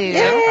 Me Yeah. too.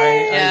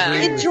 I Yeah. agree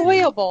with you.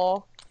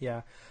 Enjoyable.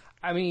 Yeah.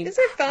 I mean, Is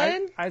it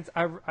fun?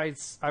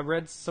 I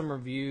read some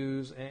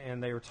reviews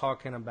and they were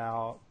talking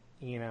about,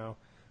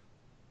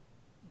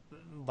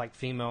 like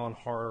female and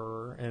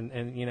horror and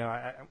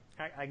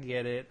I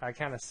get it. I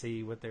kind of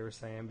see what they were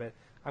saying, but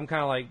I'm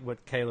kind of like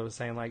what Kayla was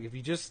saying. Like, if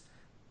you just,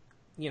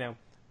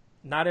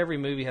 not every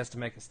movie has to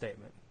make a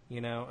statement,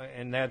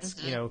 and that's,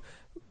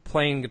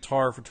 playing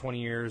guitar for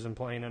 20 years and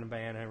playing in a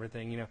band and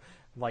everything,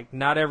 like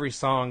not every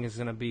song is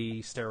going to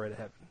be Stairway to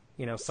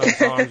Heaven. Some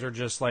songs are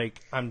just like,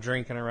 I'm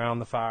drinking around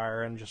the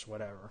fire and just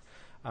whatever.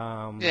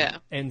 Yeah.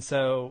 And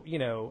so,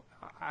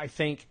 I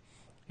think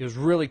it was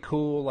really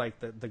cool, like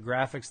the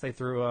graphics they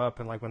threw up,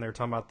 and like when they were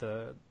talking about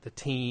the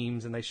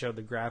teams and they showed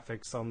the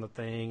graphics on the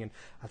thing, and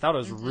I thought it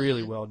was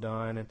really well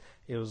done, and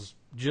it was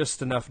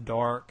just enough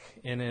dark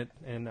in it,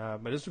 and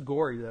but it was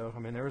gory though. I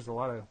mean, there was a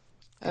lot of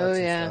guts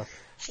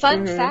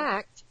and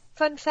stuff.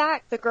 Fun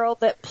fact, the girl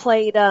that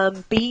played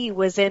Bee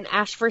was in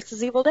Ash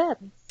vs. Evil Dead.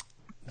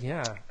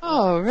 Yeah.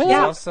 Oh, really? She's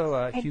Yeah.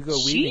 also Hugo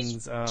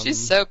Weaving's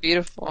She's so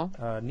beautiful.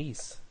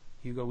 niece.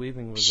 Hugo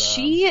Weaving was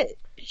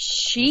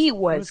She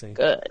was he?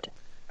 good.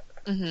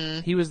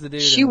 Mm-hmm. he was the dude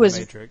She in was-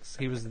 The Matrix.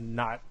 He was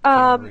not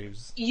Keanu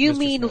Reeves. You Mr.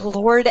 mean Smith.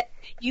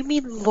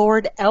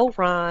 Lord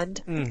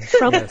Elrond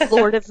from Yes.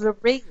 Lord of the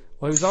Rings.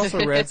 Well, he was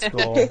also Red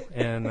Skull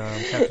and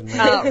Captain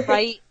America.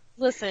 Right.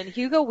 Listen,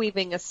 Hugo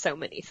Weaving is so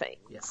many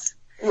things.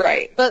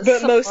 Right. But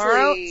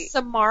mostly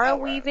Samara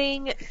Elrond.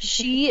 Weaving,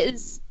 she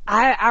is,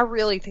 I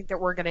really think that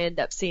we're going to end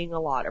up seeing a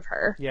lot of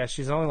her. Yeah,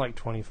 she's only like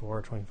 24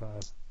 or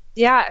 25.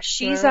 Yeah,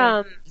 she's,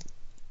 Right.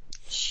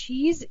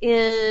 She's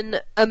in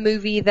a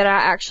movie that I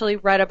actually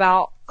read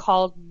about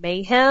called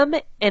Mayhem,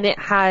 and it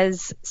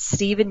has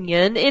Steven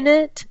Yeun in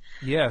it,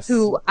 Yes.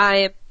 who I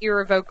am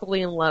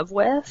irrevocably in love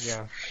with.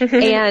 Yeah.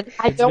 And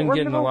I It's don't been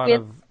getting remember a lot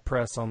when of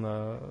press on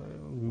the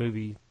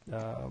movie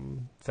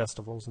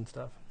festivals and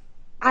stuff.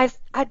 I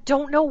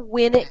don't know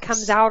when it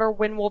comes out or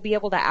when we'll be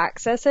able to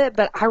access it,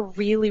 but I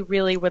really,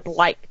 really would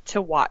like to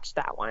watch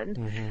that one.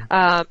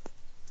 Mm-hmm.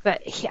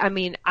 But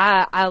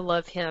I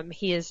love him.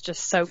 He is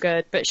just so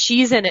good. But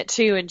she's in it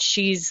too, and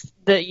she's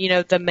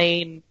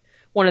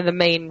one of the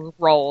main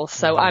roles.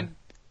 So I'm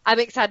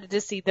excited to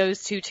see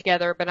those two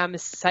together. But I'm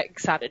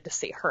excited to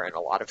see her in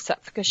a lot of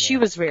stuff because she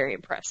was very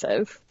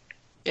impressive.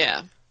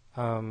 Yeah.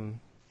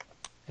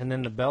 And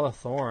then the Bella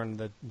Thorne,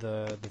 the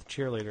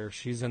cheerleader,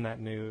 she's in that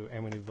new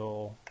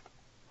Amityville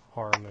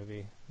horror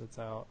movie that's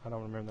out. I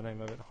don't remember the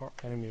name of it.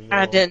 Amityville.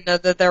 I didn't know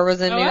that there was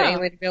a new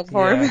Amityville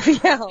horror movie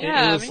out.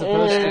 It was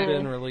supposed to have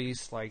been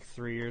released like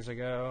 3 years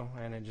ago,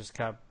 and it just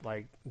kept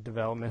like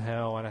development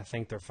hell. And I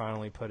think they're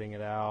finally putting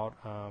it out.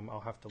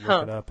 I'll have to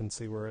look it up and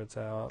see where it's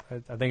out. I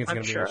think it's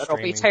going to be. Sure a it'll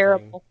be streaming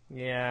terrible. thing.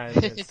 Yeah,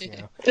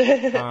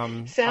 it's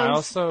Sounds I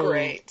also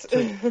great. took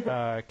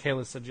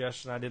Kayla's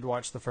suggestion. I did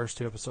watch the first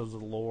 2 episodes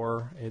of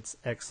Lore. It's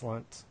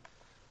excellent.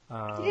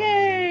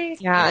 Yay!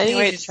 Yeah, I Can't need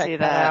wait to to check see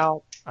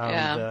that that.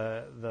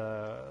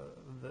 out.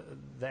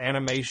 The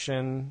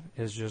animation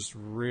is just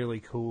really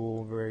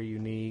cool, very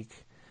unique,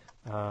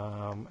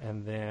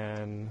 and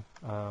then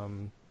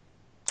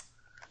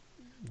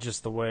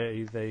just the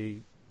way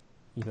they,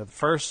 the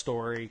first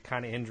story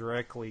kind of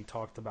indirectly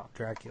talked about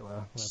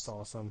Dracula. That's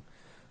awesome.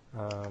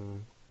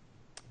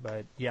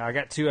 But yeah, I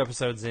got 2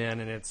 episodes in,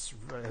 and it's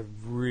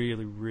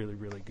really, really,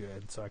 really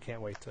good. So I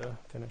can't wait to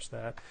finish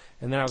that.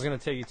 And then I was going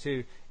to tell you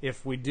too,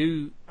 if we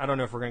do, I don't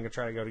know if we're going to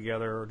try to go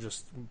together or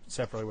just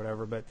separately,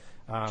 whatever. But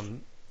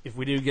if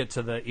we do get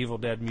to the Evil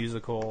Dead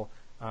musical,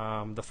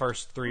 the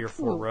first 3 or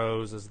 4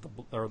 rows is the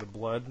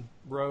blood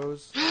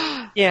rows.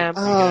 Yeah. You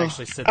can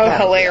actually sit Oh, there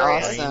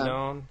hilarious. and lean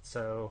on.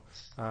 So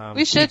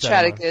We should keep that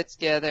try to in mind. get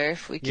together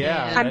if we can.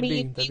 Yeah. I That'd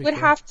mean, be we would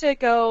cool. have to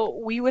go.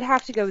 We would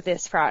have to go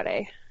this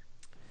Friday.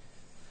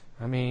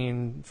 I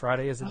mean,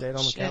 Friday is a date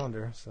on the shit.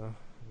 calendar, so.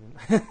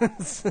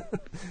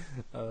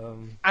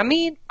 I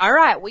mean, all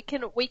right, we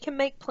can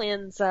make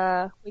plans.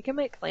 We can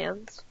make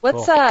plans.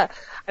 What's Cool. I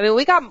mean,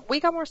 we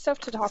got more stuff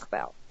to talk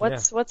about.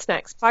 What's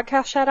next?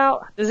 Podcast shout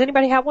out. Does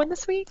anybody have one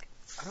this week?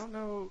 I don't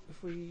know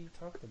if we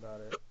talked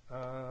about it.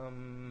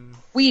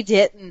 We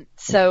didn't.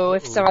 So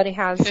if Ooh. somebody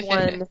has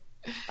one,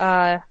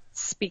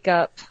 speak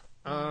up.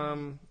 I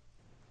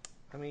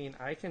mean,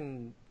 I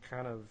can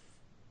kind of,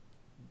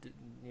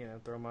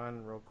 throw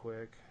mine real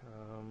quick.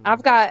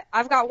 I've got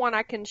one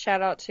I can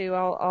shout out to.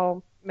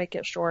 I'll make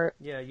it short.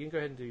 Yeah, you can go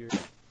ahead and do yours.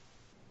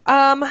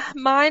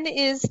 Mine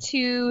is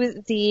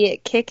to the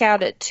Kick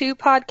Out at 2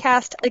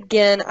 podcast.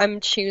 Again, I'm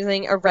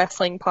choosing a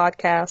wrestling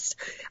podcast,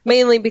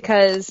 mainly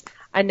because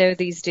I know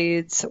these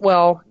dudes.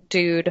 Well,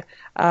 dude,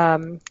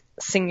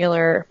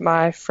 singular,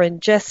 my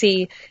friend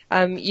Jesse.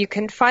 You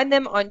can find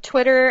them on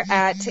Twitter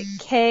at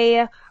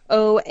KOAT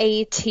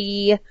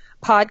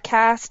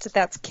podcast.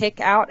 That's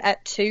Kick Out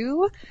at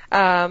 2.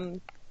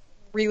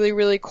 Really,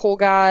 really cool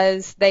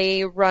guys.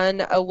 They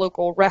run a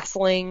local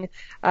wrestling,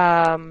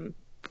 What am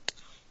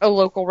I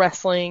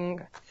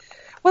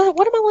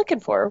looking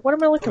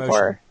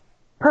for?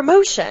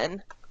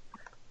 Promotion.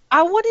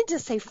 I wanted to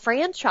say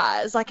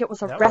franchise, like it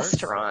was a That works.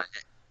 restaurant.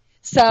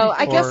 So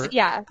I guess, Or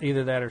yeah.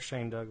 Either that or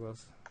Shane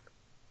Douglas.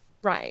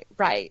 Right.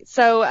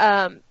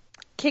 So,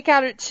 Kick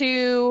Out at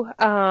 2,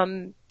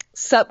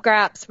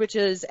 Supgraps, which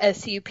is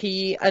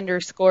SUP_GRAPS.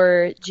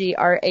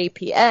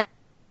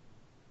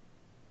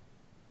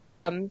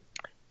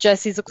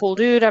 Jesse's a cool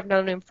dude. I've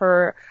known him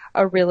for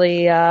a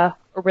really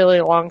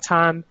long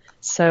time.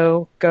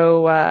 So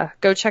go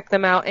check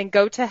them out and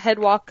go to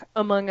Headwalk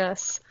Among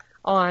Us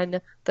on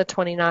the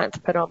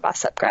 29th, put on by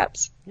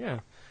Supgraps. Yeah.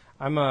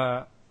 I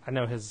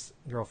know his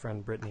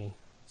girlfriend, Brittany.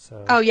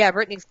 So. Oh yeah,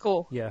 Brittany's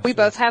cool. Yeah, we she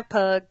both is. have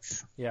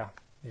pugs. Yeah.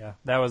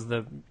 That was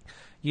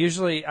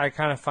usually I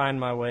kind of find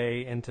my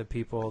way into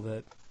people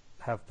that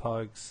have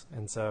pugs,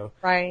 and so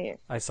Right.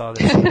 I saw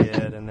that she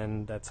did, and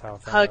then that's how I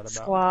found Pug out about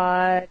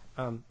Squad.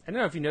 I don't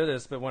know if you know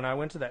this, but when I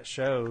went to that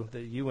show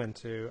that you went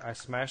to, I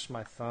smashed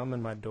my thumb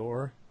in my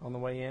door on the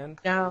way in.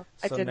 No,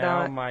 I So did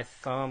now not. my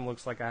thumb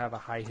looks like I have a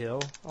high heel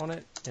on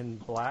it in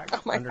black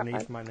Oh my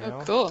underneath God. my nail.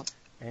 Oh, cool.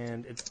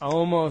 And it's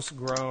almost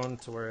grown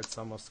to where it's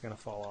almost going to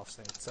fall off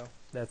soon. So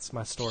that's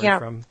my story Yeah.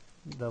 from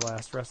the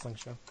last wrestling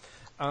show.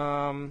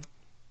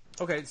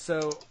 Okay,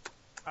 so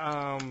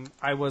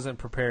I wasn't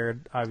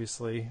prepared,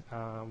 obviously,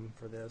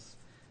 for this.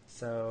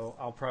 So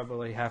I'll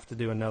probably have to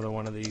do another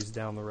one of these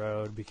down the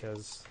road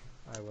because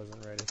I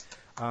wasn't ready.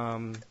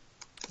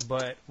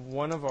 But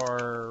one of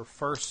our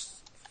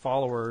first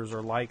followers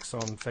or likes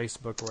on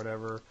Facebook or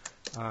whatever,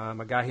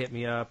 a guy hit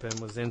me up and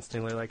was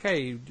instantly like,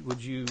 "Hey,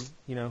 would you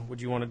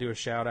want to do a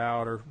shout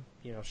out or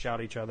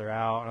shout each other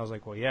out?" And I was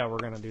like, "Well, yeah, we're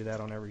going to do that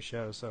on every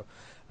show." So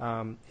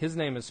his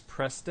name is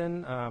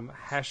Preston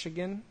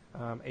Hashagen,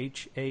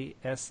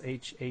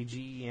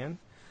 Hashagen.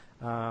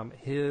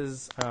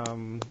 His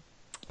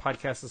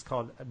podcast is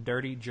called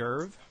Dirty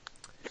Jerv.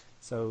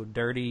 So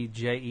Dirty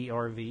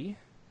Jerv.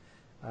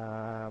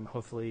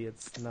 Hopefully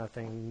it's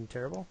nothing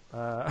terrible.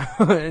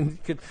 And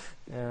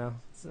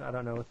I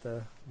don't know what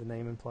the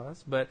name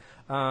implies, but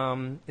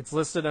it's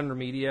listed under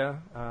media,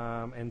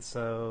 and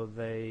so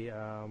they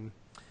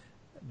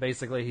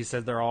basically, he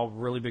said they're all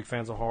really big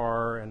fans of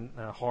horror and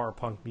horror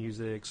punk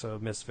music, so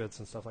Misfits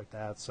and stuff like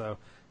that. So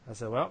I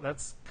said, well,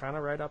 that's kind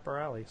of right up our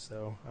alley.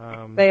 So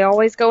They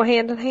always go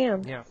hand in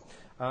hand. yeah.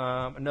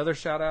 Another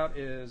shout out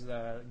is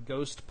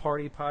Ghost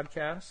Party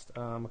Podcast.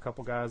 A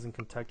couple guys in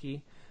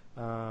Kentucky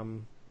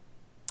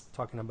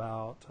talking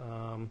about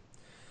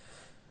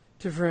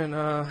different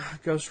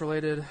ghost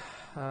related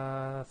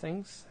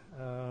things.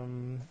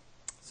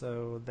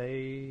 So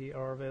they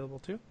are available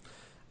too.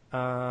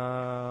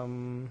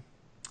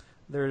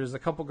 There's a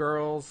couple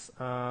girls.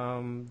 They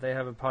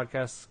have a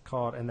podcast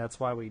called And That's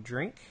Why We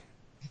Drink.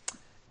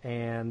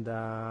 And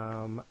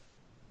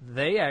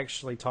they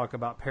actually talk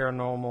about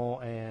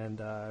paranormal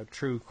and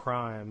true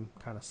crime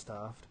kind of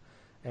stuff,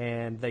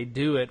 and they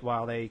do it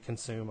while they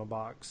consume a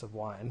box of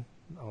wine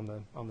on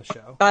the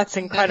show. That's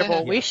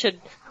incredible. Yeah.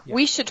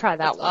 We should try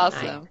that That's one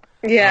awesome. night.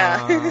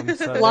 Yeah.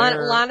 So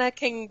Lana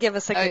can give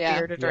us a good yeah.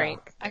 beer to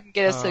drink. I can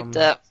get us hooked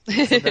up.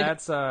 so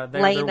that's their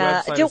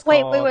Lena, website is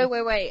wait.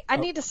 called- I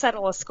need to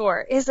settle a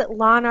score. Is it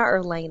Lana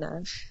or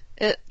Lena?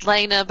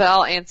 Lena, but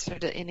I'll answer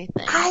to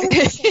anything.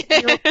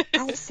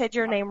 I said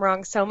your name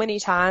wrong so many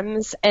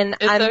times, and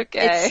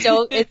It's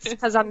okay. It's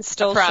because I'm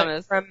still I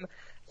sick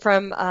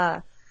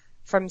promise.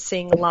 from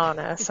seeing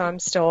Lana, so I'm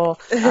still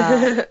We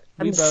I'm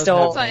both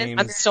still have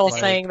names I'm still like-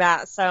 saying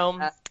that. So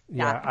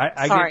Yeah,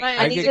 I sorry, get,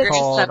 I I need get to just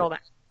called. settle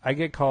that. I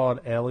get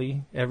called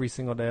Ellie every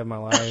single day of my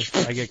life.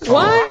 I get called.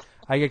 What?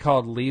 I get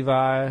called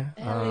Levi.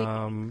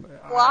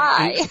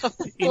 Why?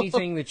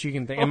 Anything that you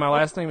can think. And my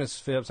last name is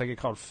Phipps. I get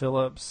called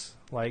Phillips.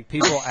 Like,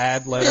 people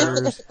add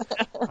letters.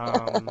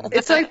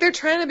 It's like they're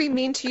trying to be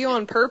mean to you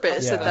on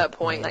purpose Yeah. at that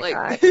point. Oh my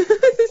Like,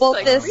 Well,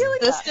 like, this really?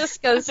 this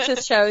just goes to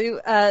show you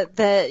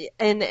that,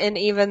 and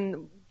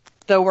even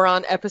though we're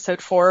on episode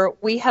 4,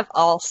 we have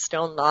all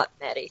still not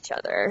met each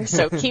other.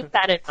 So keep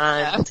that in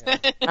mind.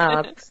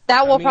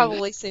 That will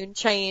probably soon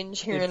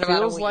change here in It about a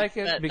feels week. like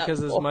it but because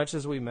that's as cool. much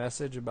as we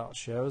message about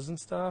shows and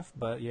stuff,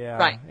 but yeah,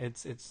 Right.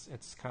 it's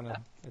kind of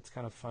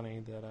funny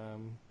that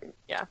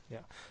Yeah.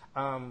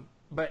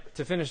 But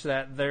to finish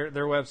that, their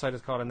website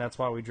is called And That's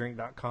Why We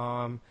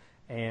Drink.com,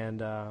 and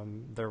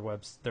their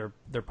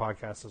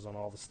podcast is on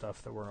all the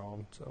stuff that we're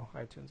on, so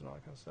iTunes and all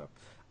that kind of stuff.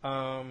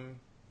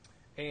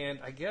 And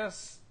I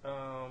guess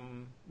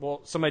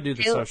somebody do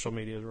the Caleb. social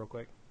medias real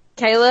quick.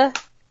 Kayla,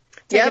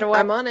 take Yep, it away.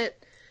 I'm on it.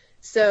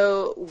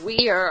 So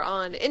we are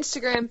on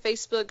Instagram,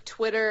 Facebook,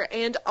 Twitter,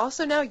 and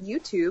also now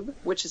YouTube,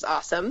 which is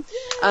awesome,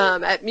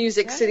 at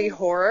Music City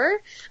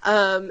Horror.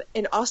 And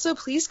also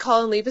please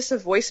call and leave us a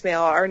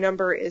voicemail. Our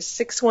number is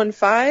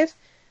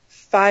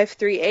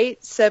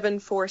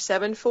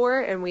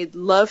 615-538-7474, and we'd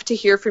love to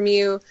hear from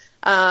you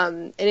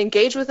and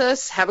engage with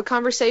us, have a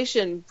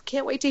conversation.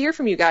 Can't wait to hear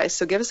from you guys,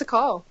 so give us a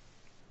call.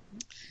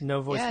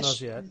 No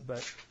voicemails Yeah, yet,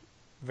 but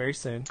very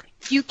soon.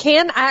 You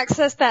can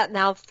access that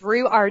now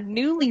through our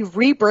newly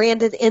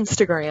rebranded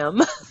Instagram.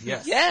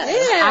 Yes.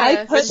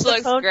 I put Which the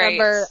looks phone great.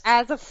 number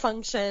as a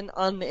function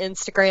on the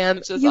Instagram.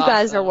 Which is You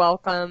guys are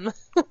awesome. welcome.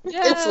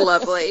 It's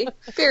lovely.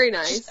 Very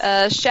nice.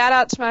 Shout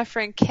out to my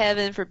friend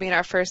Kevin for being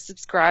our first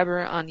subscriber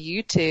on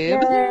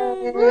YouTube.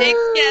 Yay.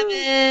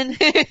 Thanks,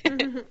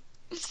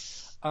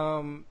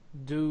 Kevin.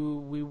 Do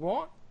we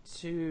want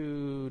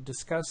to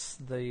discuss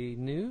the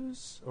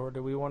news, or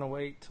do we want to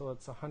wait till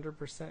it's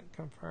 100%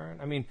 confirmed?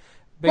 I mean,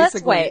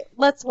 basically,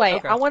 Let's wait.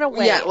 Okay. I want to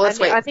wait. Yeah, let's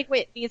wait. I think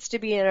it needs to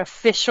be an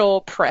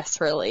official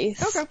press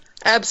release. Okay.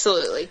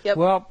 Absolutely. Yep.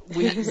 Well,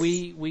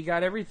 we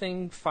got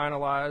everything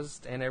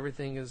finalized, and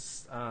everything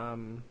is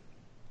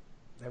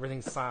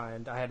everything's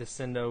signed. I had to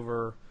send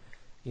over,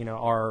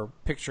 our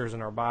pictures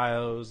and our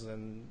bios,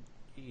 and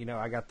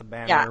I got the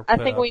banner. Yeah, I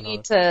put think up we and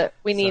need all.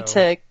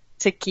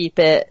 to keep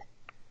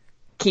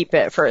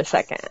it for a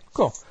second.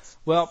 Cool.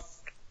 Well,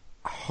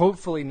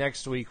 hopefully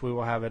next week we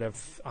will have it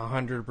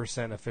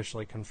 100%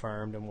 officially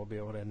confirmed, and we'll be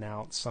able to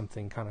announce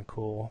something kind of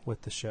cool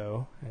with the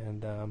show,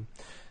 and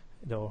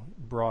it'll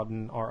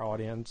broaden our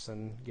audience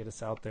and get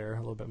us out there a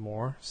little bit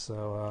more.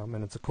 So,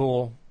 and it's a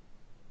cool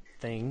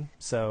thing.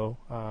 So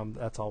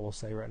that's all we'll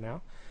say right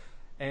now.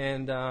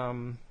 And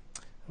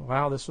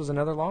wow, this was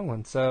another long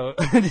one. So,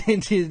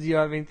 do you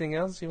have anything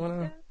else you want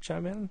to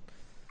chime in?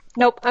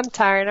 Nope, I'm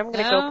tired. I'm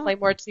going to go No. play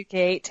more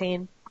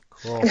 2K18.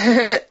 Cool.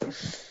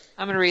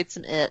 I'm gonna read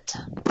some It.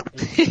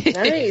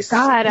 Nice.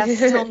 God, I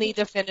still need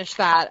to finish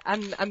that.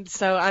 I'm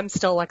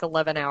still like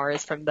 11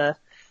 hours from the.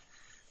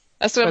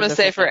 That's what I'm For gonna the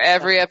say for fifth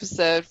every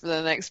episode for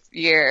the next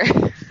year.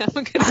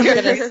 I'm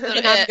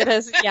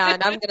gonna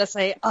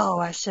say, oh,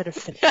 I should have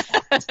finished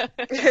that.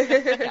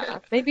 Yeah,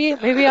 maybe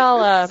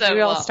I'll So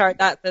maybe I'll long. start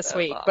that this So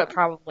week, long. but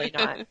probably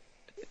not.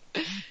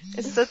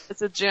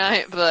 It's a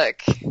giant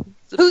book.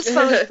 Whose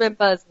phone's been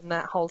buzzing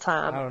that whole I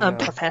time? don't know.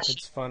 Unprofessional.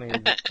 It's funny.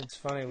 It's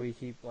funny we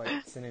keep like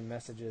sending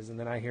messages and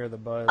then I hear the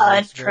buzz on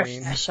the screen.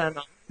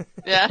 Unprofessional.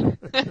 Yeah.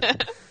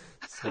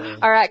 So,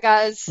 All right,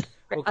 guys.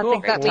 well, I cool.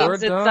 think that Well,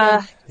 means we're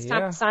done. it's time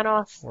Yeah. to sign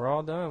off. We're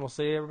all done. We'll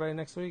see everybody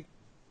next week.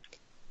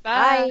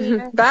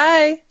 Bye.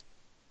 Bye.